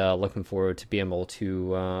 And looking forward to being able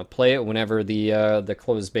to play it whenever the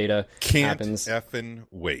closed beta happens. Can't effing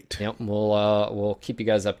wait. Yep. We'll keep you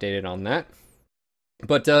guys updated on that.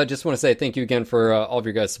 But just want to say thank you again for all of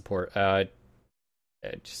your guys' support. It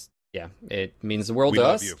means the world to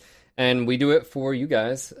us. You. And we do it for you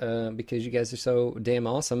guys because you guys are so damn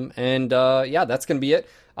awesome. And that's going to be it.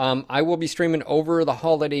 I will be streaming over the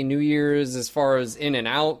holiday New Year's as far as in and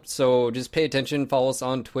out. So just pay attention. Follow us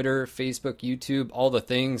on Twitter, Facebook, YouTube, all the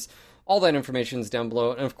things. All that information is down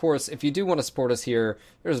below. And of course, if you do want to support us here,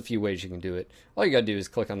 there's a few ways you can do it. All you got to do is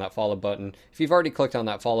click on that follow button. If you've already clicked on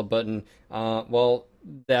that follow button, well,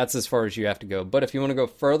 that's as far as you have to go. But if you want to go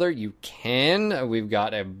further, you can. We've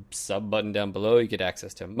got a sub button down below. You get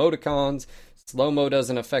access to emoticons. Slow-mo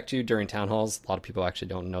doesn't affect you during town halls. A lot of people actually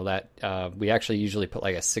don't know that. We actually usually put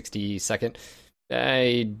like a 60-second.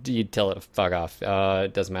 You'd tell it to fuck off.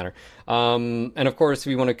 It doesn't matter. And of course, if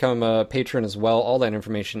you want to become a patron as well, all that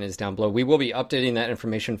information is down below. We will be updating that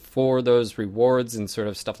information for those rewards and sort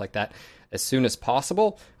of stuff like that as soon as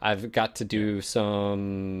possible. I've got to do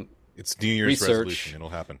some It's New Year's research. resolution. It'll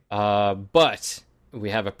happen. But we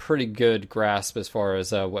have a pretty good grasp as far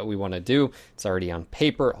as what we want to do. It's already on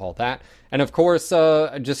paper, all that. And of course,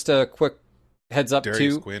 just a quick heads up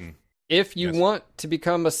Darius too. Quinn. If you want to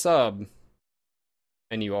become a sub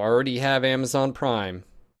and you already have Amazon Prime,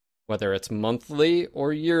 whether it's monthly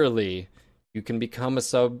or yearly, you can become a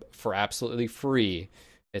sub for absolutely free.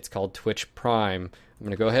 It's called Twitch Prime. I'm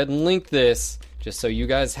going to go ahead and link this just so you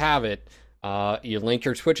guys have it. You link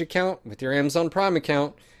your Twitch account with your Amazon Prime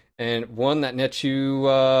account, and one that nets you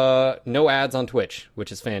no ads on Twitch,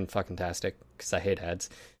 which is fan-fucking-tastic, because I hate ads.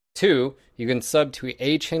 2, you can sub to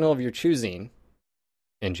a channel of your choosing,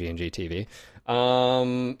 NGNG TV,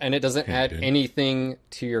 and it doesn't add anything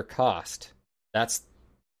to your cost. That's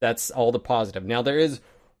all the positive. Now, there is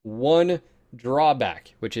one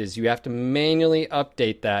drawback, which is you have to manually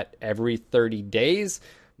update that every 30 days,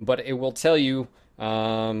 but it will tell you.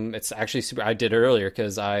 It's actually super. I did it earlier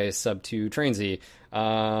because I subbed to Trainsy.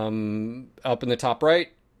 Up in the top right,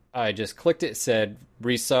 I just clicked it, said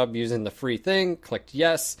resub using the free thing, clicked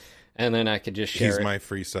yes, and then I could just share it. He's my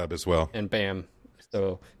free sub as well. And bam.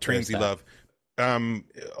 So Trainsy love.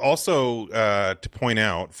 Also, to point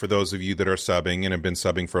out, for those of you that are subbing and have been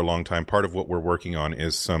subbing for a long time, part of what we're working on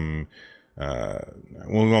is some, we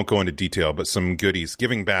won't go into detail, but some goodies,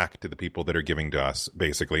 giving back to the people that are giving to us,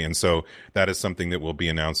 basically. And so that is something that we'll be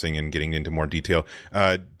announcing and getting into more detail.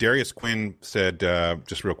 Darius Quinn said,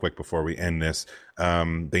 just real quick before we end this,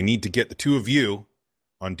 they need to get the two of you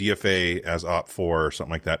on DFA as Op4 or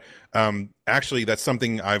something like that. Actually, that's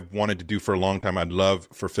something I've wanted to do for a long time. I'd love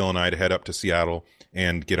for Phil and I to head up to Seattle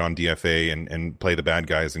and get on DFA and play the bad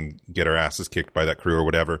guys and get our asses kicked by that crew or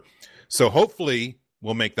whatever. So hopefully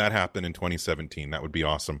we'll make that happen in 2017. That would be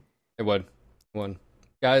awesome. It would.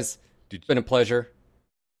 Guys, it's been a pleasure.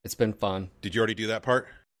 It's been fun. Did you already do that part?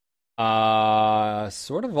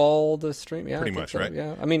 Sort of all the stream. Yeah, pretty much, right?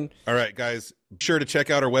 Yeah, I mean. All right, guys. Be sure to check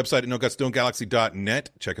out our website at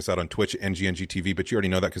NoGutsNoGalaxy.net. Check us out on Twitch, NGNG TV, but you already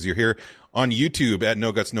know that because you're here. On YouTube at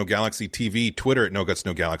No Guts No Galaxy TV, Twitter at No Guts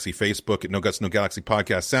No Galaxy, Facebook at No Guts No Galaxy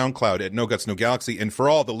Podcast, SoundCloud at No Guts No Galaxy, and for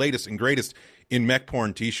all the latest and greatest in mech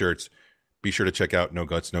porn t-shirts, be sure to check out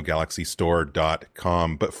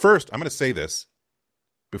NoGutsNoGalaxyStore.com. But first, I'm going to say this.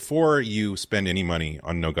 Before you spend any money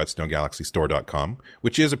on NoGutsNoGalaxyStore.com,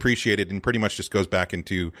 which is appreciated and pretty much just goes back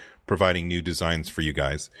into providing new designs for you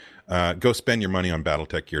guys, go spend your money on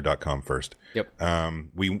BattleTechGear.com first. Yep.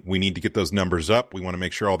 We need to get those numbers up. We want to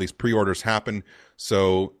make sure all these pre-orders happen.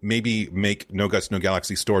 So maybe make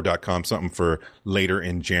NoGutsNoGalaxyStore.com something for later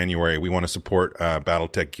in January. We want to support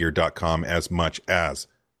BattleTechGear.com as much as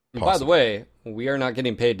possible. By the way, we are not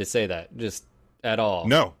getting paid to say that, just at all.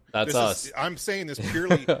 No. That's us. I'm saying this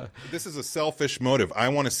purely, this is a selfish motive. I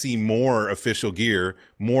want to see more official gear,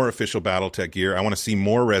 more official BattleTech gear. I want to see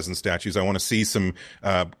more resin statues. I want to see some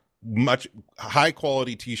much high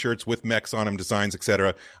quality t-shirts with mechs on them, designs,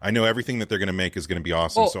 etc. I know everything that they're going to make is going to be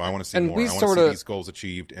awesome, so I want to see more. I want to see these goals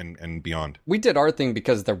achieved and beyond. We did our thing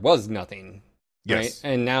because there was nothing. Yes.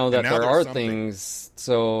 Right? And now that there are things,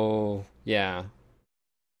 so yeah.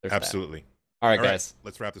 Absolutely. All right, guys.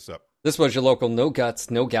 Let's wrap this up. This was your local No Guts,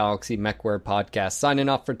 No Galaxy MechWare podcast. Signing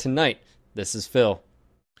off for tonight. This is Phil.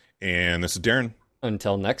 And this is Darren.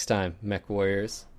 Until next time, Mech Warriors.